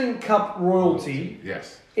President Cup royalty.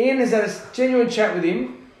 Yes. Ian has had a genuine chat with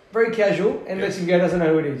him, very casual, and lets him go, doesn't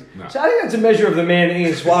know who it is. No. So I think that's a measure of the man,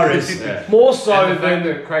 Ian Suarez. Yeah. More so And the than... fact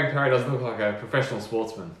that Craig Perry doesn't look like a professional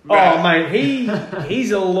sportsman. Oh, mate,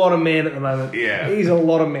 he's a lot of man at the moment. Yeah. He's a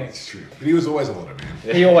lot of man. It's true. But he was always a lot of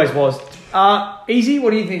man. He always was. Easy,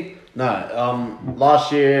 what do you think? No,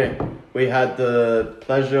 last year we had the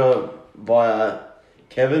pleasure via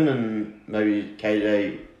Kevin and maybe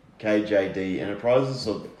KJD Enterprises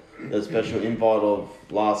of the special invite of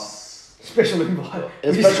last. Special invite.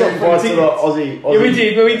 A We just special got invite to the Aussie.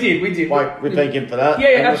 Yeah, we did. Like, we thank him for that. Yeah,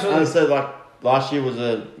 and, absolutely. And I said, like, last year was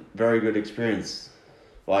a very good experience.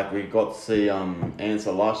 Like, we got to see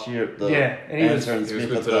Answer last year at the and he was Answer and He was Smith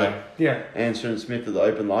good at the today. Yeah. Answer and Smith at the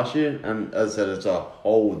Open last year, and as I said, it's a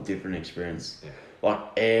whole different experience. Yeah. Like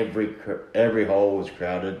every hole was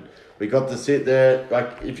crowded. We got to sit there.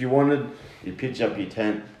 Like if you wanted, you pitch up your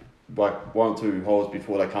tent, like 1 or 2 holes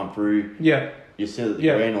before they come through. Yeah. You sit at the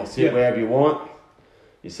Yeah. green or sit Yeah. wherever you want.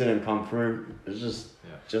 You sit and come through. It's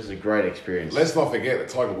just a great experience. Let's not forget that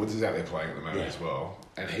Tiger Woods is out there playing at the moment as well,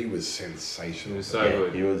 and he was sensational. He was so Yeah,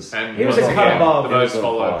 good. he was- And He was once a cut again, above. the He most was on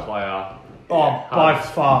followed fire. player. Oh, by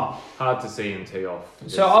far. Hard to see him tee off.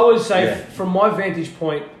 So I would say, Yeah. from my vantage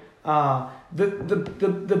point,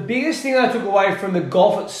 the biggest thing I took away from the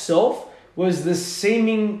golf itself was the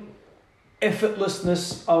seeming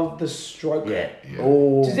effortlessness of the stroke. Yeah. Yeah.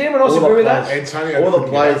 All, Does anyone else all the agree with that? players- Antonio All the couldn't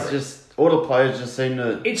get players over it. just seem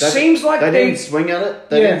to. It seems like they they- didn't swing at it.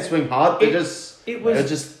 They Yeah. didn't swing hard. They It just. it was- It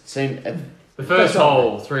just seemed. The first That's right.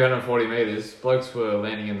 hole, 340 metres, blokes were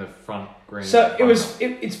landing in the front green. So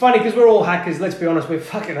it's funny because we're all hackers, let's be honest, we're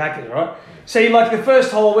fucking hackers, right? So you like the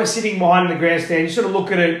first hole, we're sitting behind the grandstand, you sort of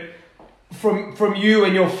look at it from you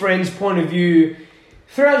and your friend's point of view,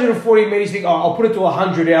 340 metres, you think, oh, I'll put it to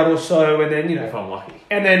 100 out or so, and then, you if know, I'm lucky.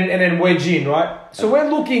 and then wedge in, right? So we're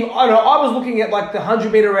looking, I was looking at like the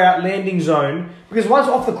 100 metre out landing zone, because once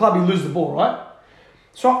off the club you lose the ball, right?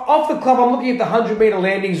 So off the club, I'm looking at the 100 metre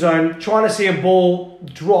landing zone, trying to see a ball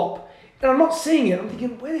drop, and I'm not seeing it. I'm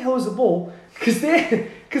thinking, where the hell is the ball? Because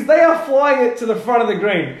they are flying it to the front of the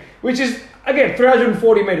green, which is, again,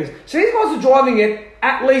 340 metres. So these guys are driving it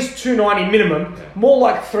at least 290 minimum, more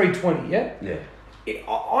like 320, yeah? Yeah.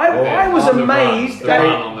 I was on the amazed run, the that...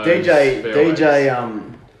 run on those DJ, fairways. I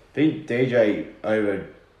think DJ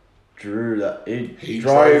overdrew that. He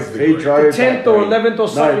drove the He green. drove The 10th that or green. 11th or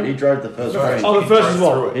something? No, he drove the first green. Oh, the first as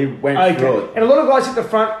well. through it. He went through Okay. it. And a lot of guys hit the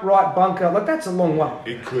front right bunker. Like, that's a long way.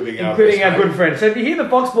 Including Including our best good mate. friend. So if you hear the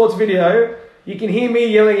Fox Sports video, you can hear me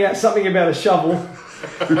yelling out something about a shovel.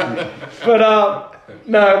 But,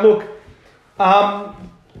 no, look.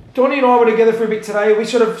 Donnie and I were together for a bit today.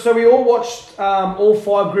 We all watched all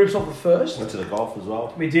 5 groups off the first. Went to the golf as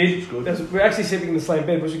well. We did. good. We're actually sleeping in the same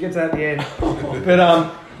bed, but we'll get to that at the end.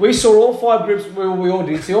 But we saw all 5 groups. We all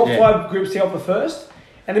did. See all 5 groups tee off the first,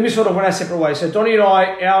 and then we sort of went our separate ways. So Donnie and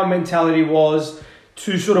I, our mentality was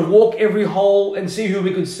to sort of walk every hole and see who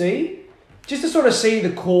we could see, just to sort of see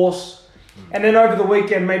the course, and then over the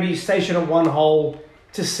weekend maybe station at one hole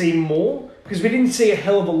to see more, because we didn't see a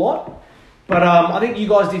hell of a lot. But I think you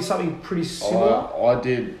guys did something pretty similar. I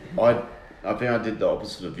think I did the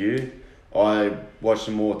opposite of you. I watched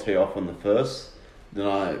them all tee off on the first. Then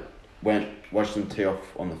I watched them tee off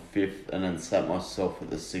on the 5th, and then sat myself at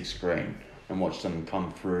the 6th green and watched them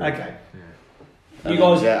come through. Okay. And You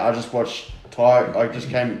then, guys- I just watched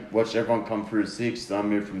watched everyone come through 6th. Then I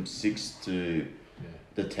moved from 6th to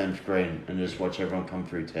the 10th green and just watch everyone come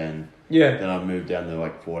through 10. Yeah. Then I moved down to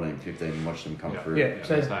like 14, 15 and watched them come through. Yeah.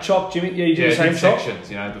 So same. Chop, Jimmy. Yeah, you did the same did Chop. sections,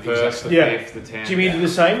 the first, the Yeah. 5th, the 10th. Jimmy did the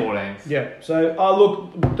same. 14th. Yeah. So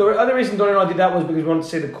look, the other reason Donnie and I did that was because we wanted to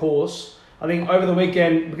see the course. I think over the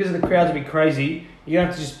weekend, because of the crowds would be crazy, you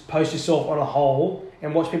have to just post yourself on a hole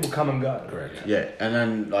and watch people come and go. Correct. Yeah, and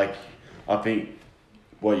then I think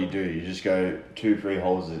what you do, you just go 2-3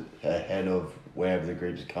 holes ahead of wherever the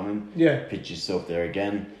group's coming. Yeah. Pitch yourself there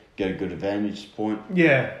again, get a good advantage point.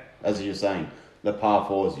 Yeah. As you're saying, the par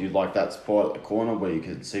fours, you like that spot at the corner where you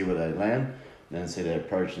can see where they land, and then see their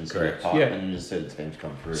approach and see their Correct. putt, Yeah. and you just see the teams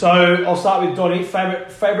come through. So I'll start with Donnie.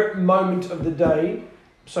 Favorite moment of the day.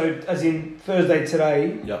 So as in Thursday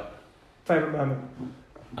today. Yep. Favorite moment.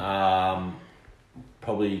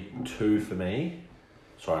 Probably 2 for me.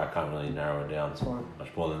 Sorry, I can't really narrow it down. That's fine. Much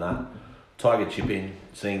more than that. Tiger chipping,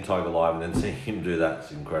 seeing Tiger live, and then seeing him do that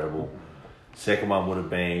is incredible. Second one would have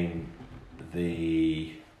been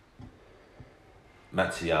the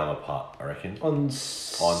Matsuyama putt, I reckon. On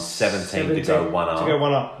 17 to go one up. To go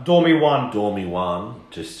one up. Dormy one. Dormy one,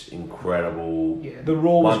 just incredible. Yeah, the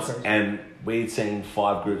raw was Once, crazy. and we'd seen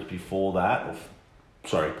 5 groups before that,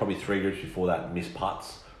 probably 3 groups before that, miss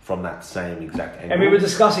putts from that same exact angle. And we were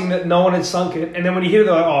discussing that no one had sunk it, and then when you hit it,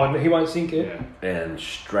 they're like, oh, he won't sink it. Yeah. And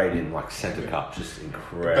straight in, like centre cup, just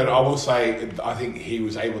incredible. But I will say, I think he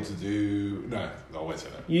was able to do. No, I won't say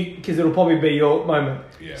that. Because it'll probably be your moment.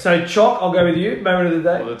 Yeah. So, Choc, I'll go with you. Moment of the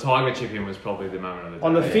day. Well, the Tiger chip-in was probably the moment of the day.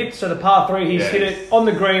 On the 5th, so the par 3, he's hit it on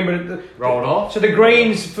the green, but Rolled off. So the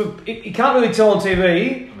greens, you can't really tell on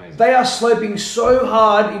TV, Amazing. they are sloping so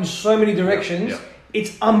hard in so many directions. Yeah.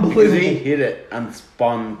 It's because unbelievable. he hit it and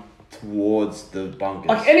spun towards the bunkers.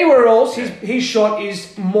 Like anywhere else, his shot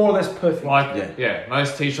is more or less perfect.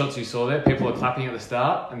 Most tee shots you saw there, people are clapping at the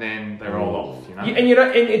start and then they roll off. And and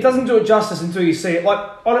it doesn't do it justice until you see it. Like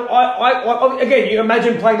again, you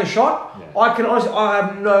imagine playing the shot. Yeah. I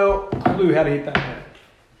have no clue how to hit that.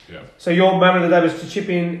 Yeah. So your moment of the day was to chip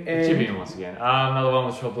in and Chip in once again. Another one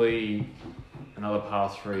was probably another par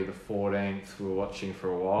 3, the 14th. We were watching for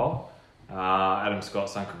a while. Adam Scott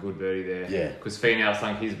sunk a good birdie there. Yeah. Because Finau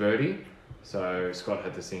sunk his birdie, so Scott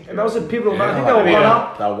had to sink. And that was a pivotal Yeah, moment. I think they were one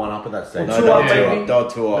up. They were 1 up at that stage. Or two up, maybe. They were 2 They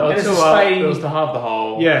up. were And it's 2 a up. stay- It was to half the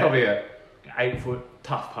hole. Yeah. Probably a 8-foot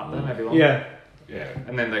tough putt there, maybe longer. Yeah. Yeah.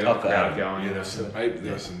 And then they got the Tough crowd out. going. Yeah,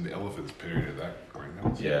 there was some elephants period of that. That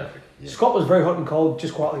was Yeah. Scott was very hot and cold,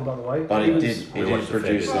 just quietly, by the way. But he was, did watched the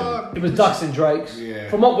produce footage. them. It was ducks and drakes. Yeah.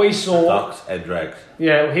 From what we saw, Ducks and Drakes.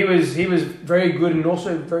 yeah, he was very good and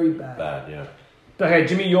also very bad. Bad, yeah. Okay,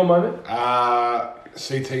 Jimmy, your moment.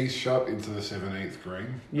 CT's shot into the 17th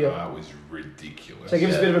green was ridiculous. So give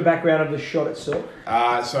us a bit of a background of the shot itself.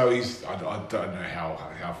 So he's, I don't know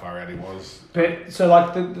how far out he was. But so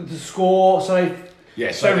like the score, so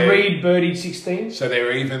they're- Reed birdied 16. So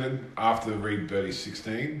they're even after Reed birdie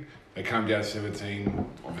 16. They come down 17,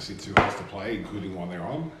 obviously 2 holes to play, including one they're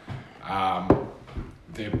on.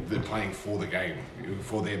 They're playing for the game,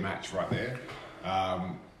 for their match right there.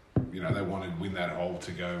 They want to win that hole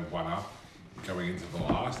to go 1 up, going into the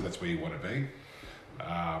last. That's where you want to be.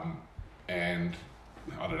 And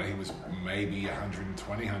I don't know, he was maybe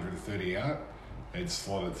 120, 130 out. They'd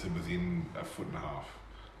slotted to within a foot and a half.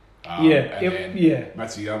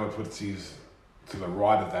 Matsuyama puts his to the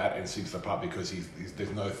right of that and sinks the putt because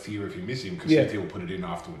there's no fear if you miss him because CT will put it in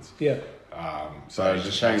afterwards. Yeah. So it's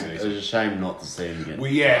a shame. It was a shame not to see him again.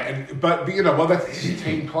 Well, but you know, that's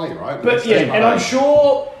team play, right? But That's yeah, team and play. I'm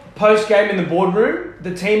sure post game in the boardroom,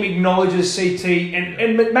 the team acknowledges CT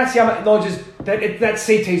and Matsuyama acknowledges that that's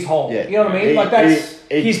CT's hole. Yeah. You know what I mean? Like that's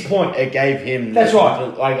his point. It gave him. That's the right.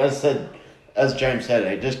 confidence. Like I said, as James said,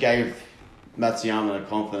 it just gave Matsuyama the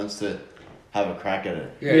confidence to have a crack at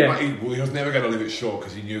it. Yeah, Yeah. He was never going to leave it short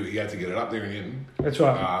because he knew he had to get it up there and in. That's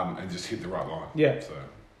right. And just hit the right line. Yeah. So,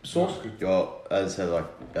 Sauce? that was good. Well, as I said,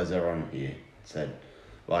 as everyone here said,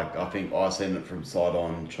 I think I seen it from side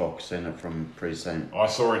on, Chalk seen it from pre-scene. I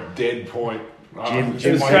saw a dead point. Jim-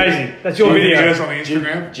 It was crazy. That's your video. Videos on the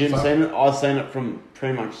Instagram. Jim So- seen it. I seen it from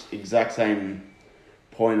pretty much exact same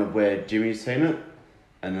point of where Jimmy's seen it.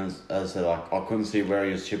 And as I said, I couldn't see where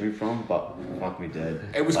he was chipping from, but fuck me dead.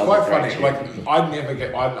 It was That quite a great funny. chip.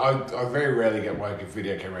 Like I very rarely get woke if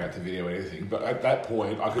video camera out to video anything. But at that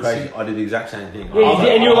point, I could Crazy. see I did the exact same thing. Yeah, you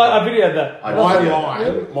did, and you were like, I videoed that. I my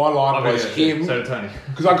videoed line I was videoed it, him. So did Tony.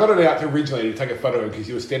 Because I got it out originally to take a photo because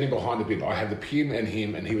he was standing behind a bit. I had the pin and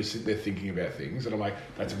him, and he was sitting there thinking about things. And I'm like,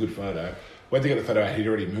 that's a good photo. Went to get the photo out, he'd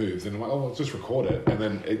already moved. And I'm like, oh, let's just record it. And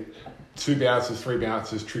then 2 bounces, 3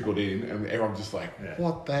 bounces trickled in, and everyone just like,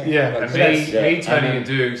 what the hell? Yeah. Like, And me, Yeah. Tony, And and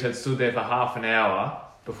Dukes had stood there for half an hour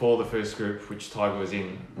before the first group, which Tiger was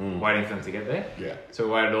in, waiting for them to get there. Yeah. So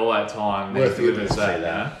we waited all that time. Worth Then it delivers to that. see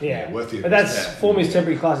that. Yeah. worth it. But that's Yeah. form is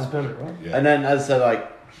temporary, class is permanent, right? Yeah. And then, as I said,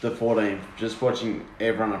 like the 14th, just watching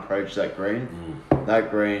everyone approach that green.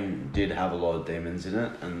 That green did have a lot of demons in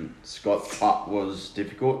it, and Scott's putt was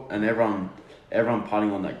difficult, and everyone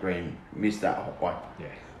putting on that green missed that. Like,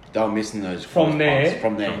 they were missing those From close there. putts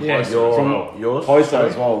from there. Yeah. Yours? Closer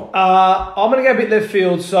as well. I'm going to go a bit left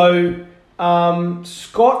field. So,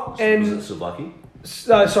 Scott Was and... it Savlaki?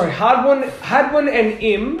 sorry, Hadwin and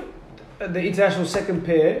Im, the international second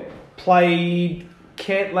pair, played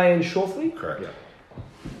Cantlay and Shortley. Correct.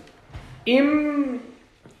 Im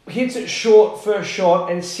hits it short first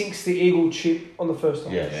shot and sinks the eagle chip on the first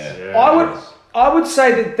time. Yes. Yeah. I would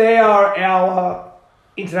say that they are our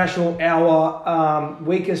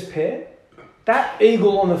weakest pair. That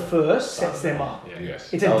eagle on the first sets them up. Yeah.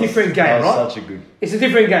 Yes. It's a different game, that was right? Such a good. It's a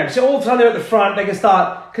different game. So all of a sudden they're at the front, they can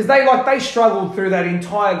start, because they struggled through that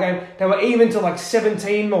entire game. They were even to like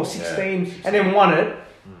 17 or 16 and then won it.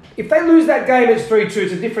 If they lose that game, it's 3-2.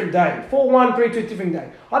 It's a different day. 4-1, 3-2, different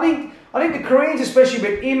day. I think the Koreans, especially,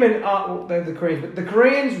 but Im and the Koreans, but the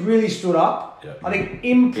Koreans really stood up. Yeah. I think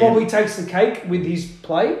Im probably takes the cake with his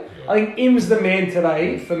play. Yeah. I think Im's the man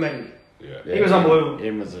today for me. Yeah. He was unbelievable.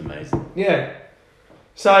 Him was amazing. Yeah.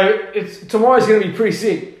 So tomorrow's going to be pretty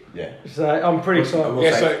sick. Yeah. So I'm pretty I excited. will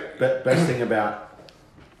Yeah, say, best thing about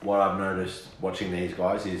what I've noticed watching these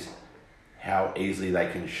guys is how easily they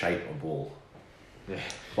can shape a ball. Yeah.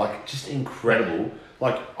 Like, just incredible.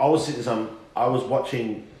 Like, I was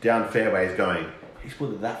watching down fairways going, he's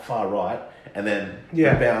put it that far right, and then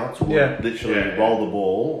Yeah. the bounce will literally Yeah. roll the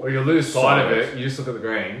ball. Or you lose sight of sideways. it, you just look at the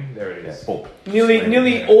green, there it is. Boom.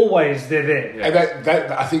 Nearly always they're there. Yeah. And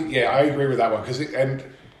that I think, I agree with that one because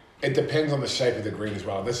it depends on the shape of the green as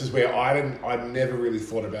well. This is where I never really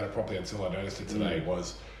thought about it properly until I noticed it today.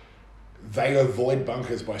 Was they avoid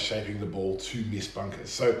bunkers by shaping the ball to miss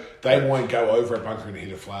bunkers, so they won't go over a bunker and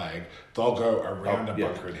hit a flag. They'll go around a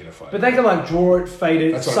bunker and hit a flag. But they can like draw it, fade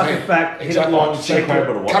it, That's what suck I mean. it back, hit Exactly. it long, So check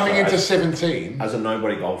incredible it. to watch Coming that. into 17, As a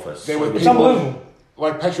nobody golfer, there were It's people unbelievable.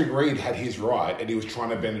 like Patrick Reed had his right, and he was trying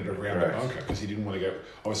to bend it around Correct. a bunker because he didn't want to go.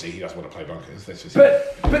 Obviously, he doesn't want to play bunkers. That's just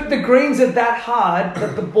But the greens are that hard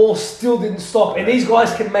that the ball still didn't stop, and these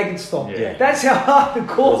guys can make it stop. Yeah. That's how hard the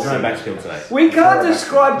course There's no is. backskill today. We can't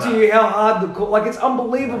describe to you how hard the course. Like it's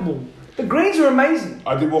unbelievable. The greens are amazing.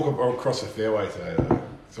 I did walk across a fairway today, though.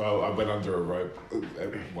 So I went under a rope at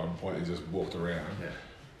one point and just walked around.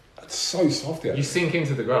 Yeah. It's so soft out You sink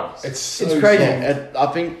into the grass. It's so It's crazy. soft. And I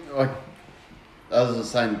think, like, as I was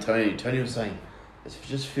saying to Tony was saying, it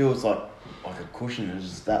just feels like a cushion. It's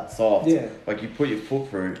just that soft. Yeah. Like you put your foot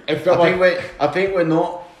through. It felt I think we're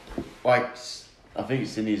not like. I think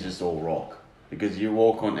Sydney's just all rock because you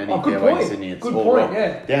walk on any Oh, good fairway in point. Sydney, it's Good all point, rock.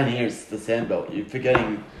 yeah. Down here, it's the sand belt. You're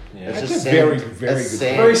forgetting. It's That's just a sand. very, very it's good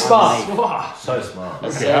sand Very smart. underneath. Wow. So smart.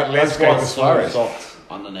 It's Okay, sand- landscape that's why it's was so flourish. soft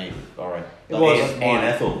underneath. All right. It was. Ian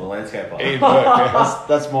Ethel, the landscaper. Ian Burke, yeah.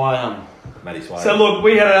 That's my Matty Sway. So look,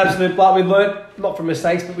 we had an absolute blast. We learnt not from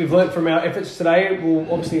mistakes, but we've learnt from our efforts today.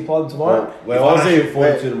 We'll obviously apply them tomorrow. We're If I don't Aussie. shoot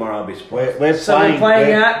 42 tomorrow, I'll be surprised. We're So we're playing.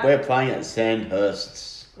 playing at- We're playing at Sandhurst,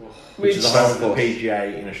 Which is the home of the Of course.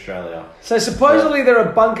 PGA in Australia. So supposedly there are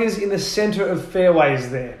bunkers in the centre of fairways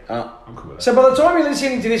there. I'm cool with that. So by the time you're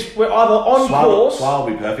listening to this, we're either on course. Swale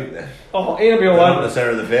will be perfect then. Oh, Ian will be all But not in over. the centre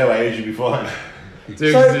of the fairway, you should be fine.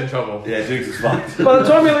 Dukes So- is in trouble. Yeah, Dukes is fine. By the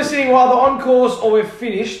time you're listening, we're either on course or we're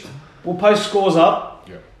finished. We'll post scores up.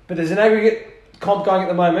 Yeah. But there's an aggregate comp going at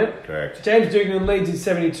the moment. Correct. James Dugan leads at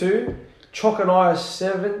 72. Chock and I are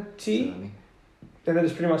 70. And that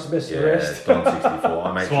is pretty much the best Yeah, of the rest. it's on 64.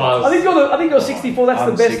 I make Swans. I think you're 64. That's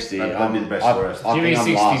I'm the best. 60. That'd be the best for us. I Jimmy think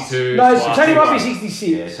I'm last. 62. No, Swans Tony might be 61.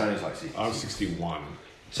 66. Yeah, Tony's like 60. I'm 61.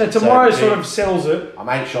 So tomorrow So, sort of settles it. I'm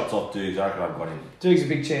 8 shots off Dukes. I reckon I've got him. Duke's a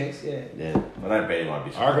big chance. Yeah. Yeah. I don't bet him, I'd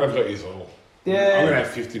be I reckon surprised. I've got you all. I'm Yeah. going to have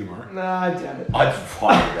 50 tomorrow. Nah, I doubt it. I'd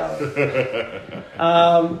fight it.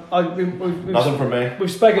 We've Nothing from me.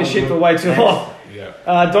 spoken shit for way too long. Yeah.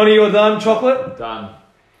 Donnie, you're done. Chocolate. Done.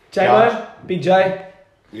 J-Mo. Big J.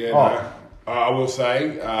 Yeah, Oh. no. I will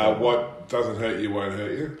say, what doesn't hurt you won't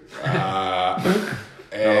hurt you.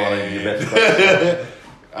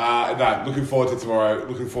 No, looking forward to tomorrow.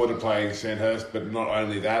 Looking forward to playing Sandhurst, but not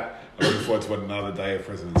only that, I'm looking forward to another day of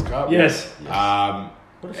President's Cup. Yes.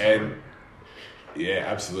 And yeah,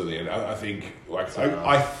 absolutely. And I think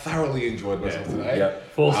I thoroughly enjoyed myself today.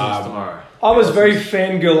 Yep. Foursomes tomorrow. I was very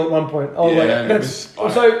fangirl at one point. I was Yeah, like, and it that's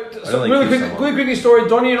was- so I don't really think quick, so. really quickly story.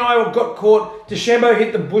 Donnie and I got caught. DeChambeau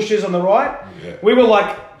hit the bushes on the right. Yeah. We were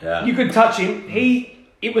like, Yeah. you could touch him. He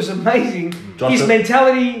It was amazing. Josh His will-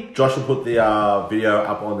 mentality. Josh will put the video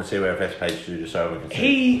up on the CYFS page too, just so we can see.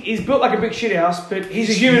 He is built like a brick shithouse, but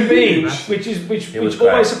he's a human being, which was always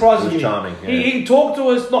great. surprises It was me. charming, yeah. He talked to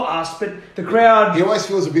us, not us, but the crowd. He always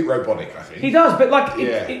feels a bit robotic, I think. He does, but like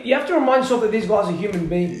Yeah. you have to remind yourself that these guys are human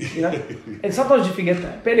beings, you know. And sometimes you forget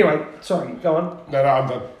that. But anyway, sorry, go on. No, I'm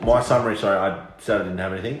done. My summary, sorry, I said I didn't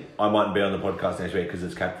have anything. I mightn't be on the podcast next week because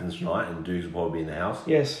it's captain's tonight and Dukes will probably be in the house.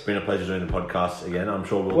 Yes. It's been a pleasure doing the podcast again. I'm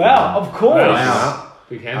sure we'll Wow, of course. Wow.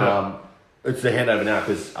 Big handout. It's the handover now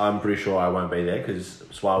because I'm pretty sure I won't be there because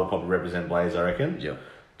Swai will probably represent Blaze, I reckon. Yeah.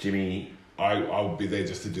 Jimmy, I'll be there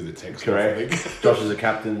just to do the text. correct. I think. Josh is a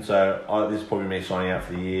captain, so this is probably me signing out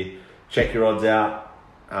for the year. Check your odds out.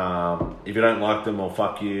 If you don't like them, well,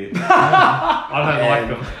 fuck you. I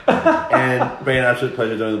don't like them. And been an absolute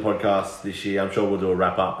pleasure doing the podcast this year. I'm sure we'll do a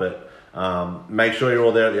wrap up, but make sure you're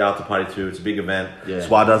all there at the after party too. It's a big event. Yeah.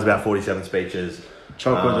 Swai does about 47 speeches.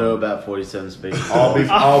 Choc will do about 47 speeches.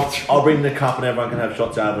 I'll bring the cup and everyone can have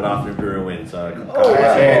shots out of it after Imperial win. So And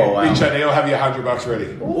wow. Big Chat, you'll have your $100 ready.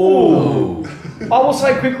 ooh, I will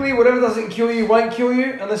say quickly, whatever doesn't kill you won't kill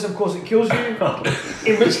you, unless of course it kills you.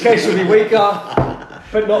 In which case you'll be weaker,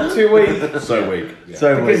 but not too weak. so weak.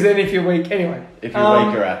 So Because weak. then if you're weak, anyway. If you're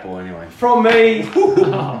weak, you're Apple anyway. From me,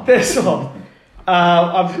 that's all.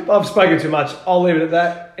 I've spoken too much. I'll leave it at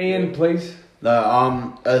that. Ian, please.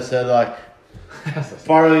 No, as I said, like,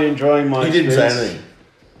 thoroughly enjoying my He didn't say experience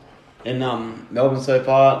anything. in Melbourne so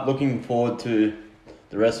far. Looking forward to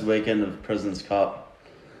the rest of the weekend of President's Cup.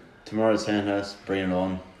 Tomorrow's Sandhurst, bring it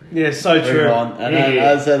on. Yeah, so Bring true. it on. And then,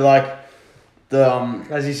 as I said, like, the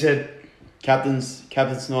As he said, captain's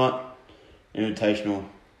night, invitational.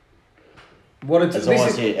 what it's It's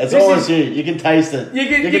always here. It's always here. You can taste it. You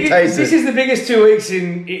can taste this it. is the biggest 2 weeks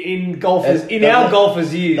in golfers It- in does our it-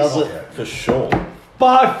 golfers' years. Does it? For sure.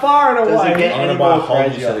 By far and Does it away. get- I'm going Any to buy a more whole new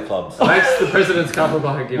crazier? set of clubs. Makes the President's Cup look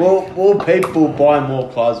like a gift. Will people buy more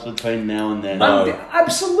clubs between now and then? No.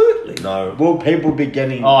 Absolutely. No. Will people be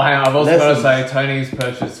getting? Oh, hang on. I've also got to lessons? say, Tony's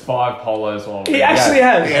purchased 5 polos on He actually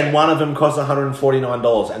has. And one of them costs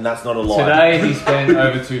 $149, and that's not a lie. Today he spent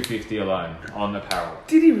over $250 alone on apparel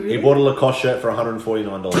Did he really? He bought a Lacoste shirt for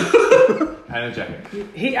 $149. and a jacket.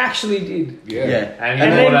 He actually did. Yeah. And he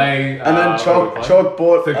And bought then- And then Chalk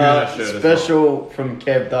bought The a Guna shirt as special from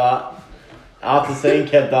Kev Dart. After seeing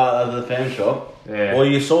Kev Dart at the fan shop, Yeah. Well,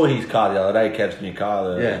 you saw his car the other day, Kev's new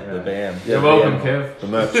car, the Yeah. BM. You're welcome, Kev. The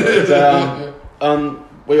Merc.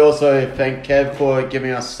 we also thank Kev for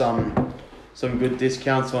giving us some good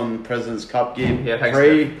discounts on President's Cup gear. Yeah, thanks,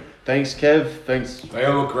 Free. Thanks, Kev. Thanks. They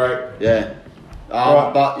all look great. Yeah.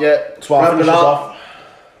 Right. But yeah, Swap wrap it finishes up. off.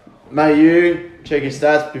 May you check your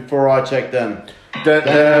stats before I check them.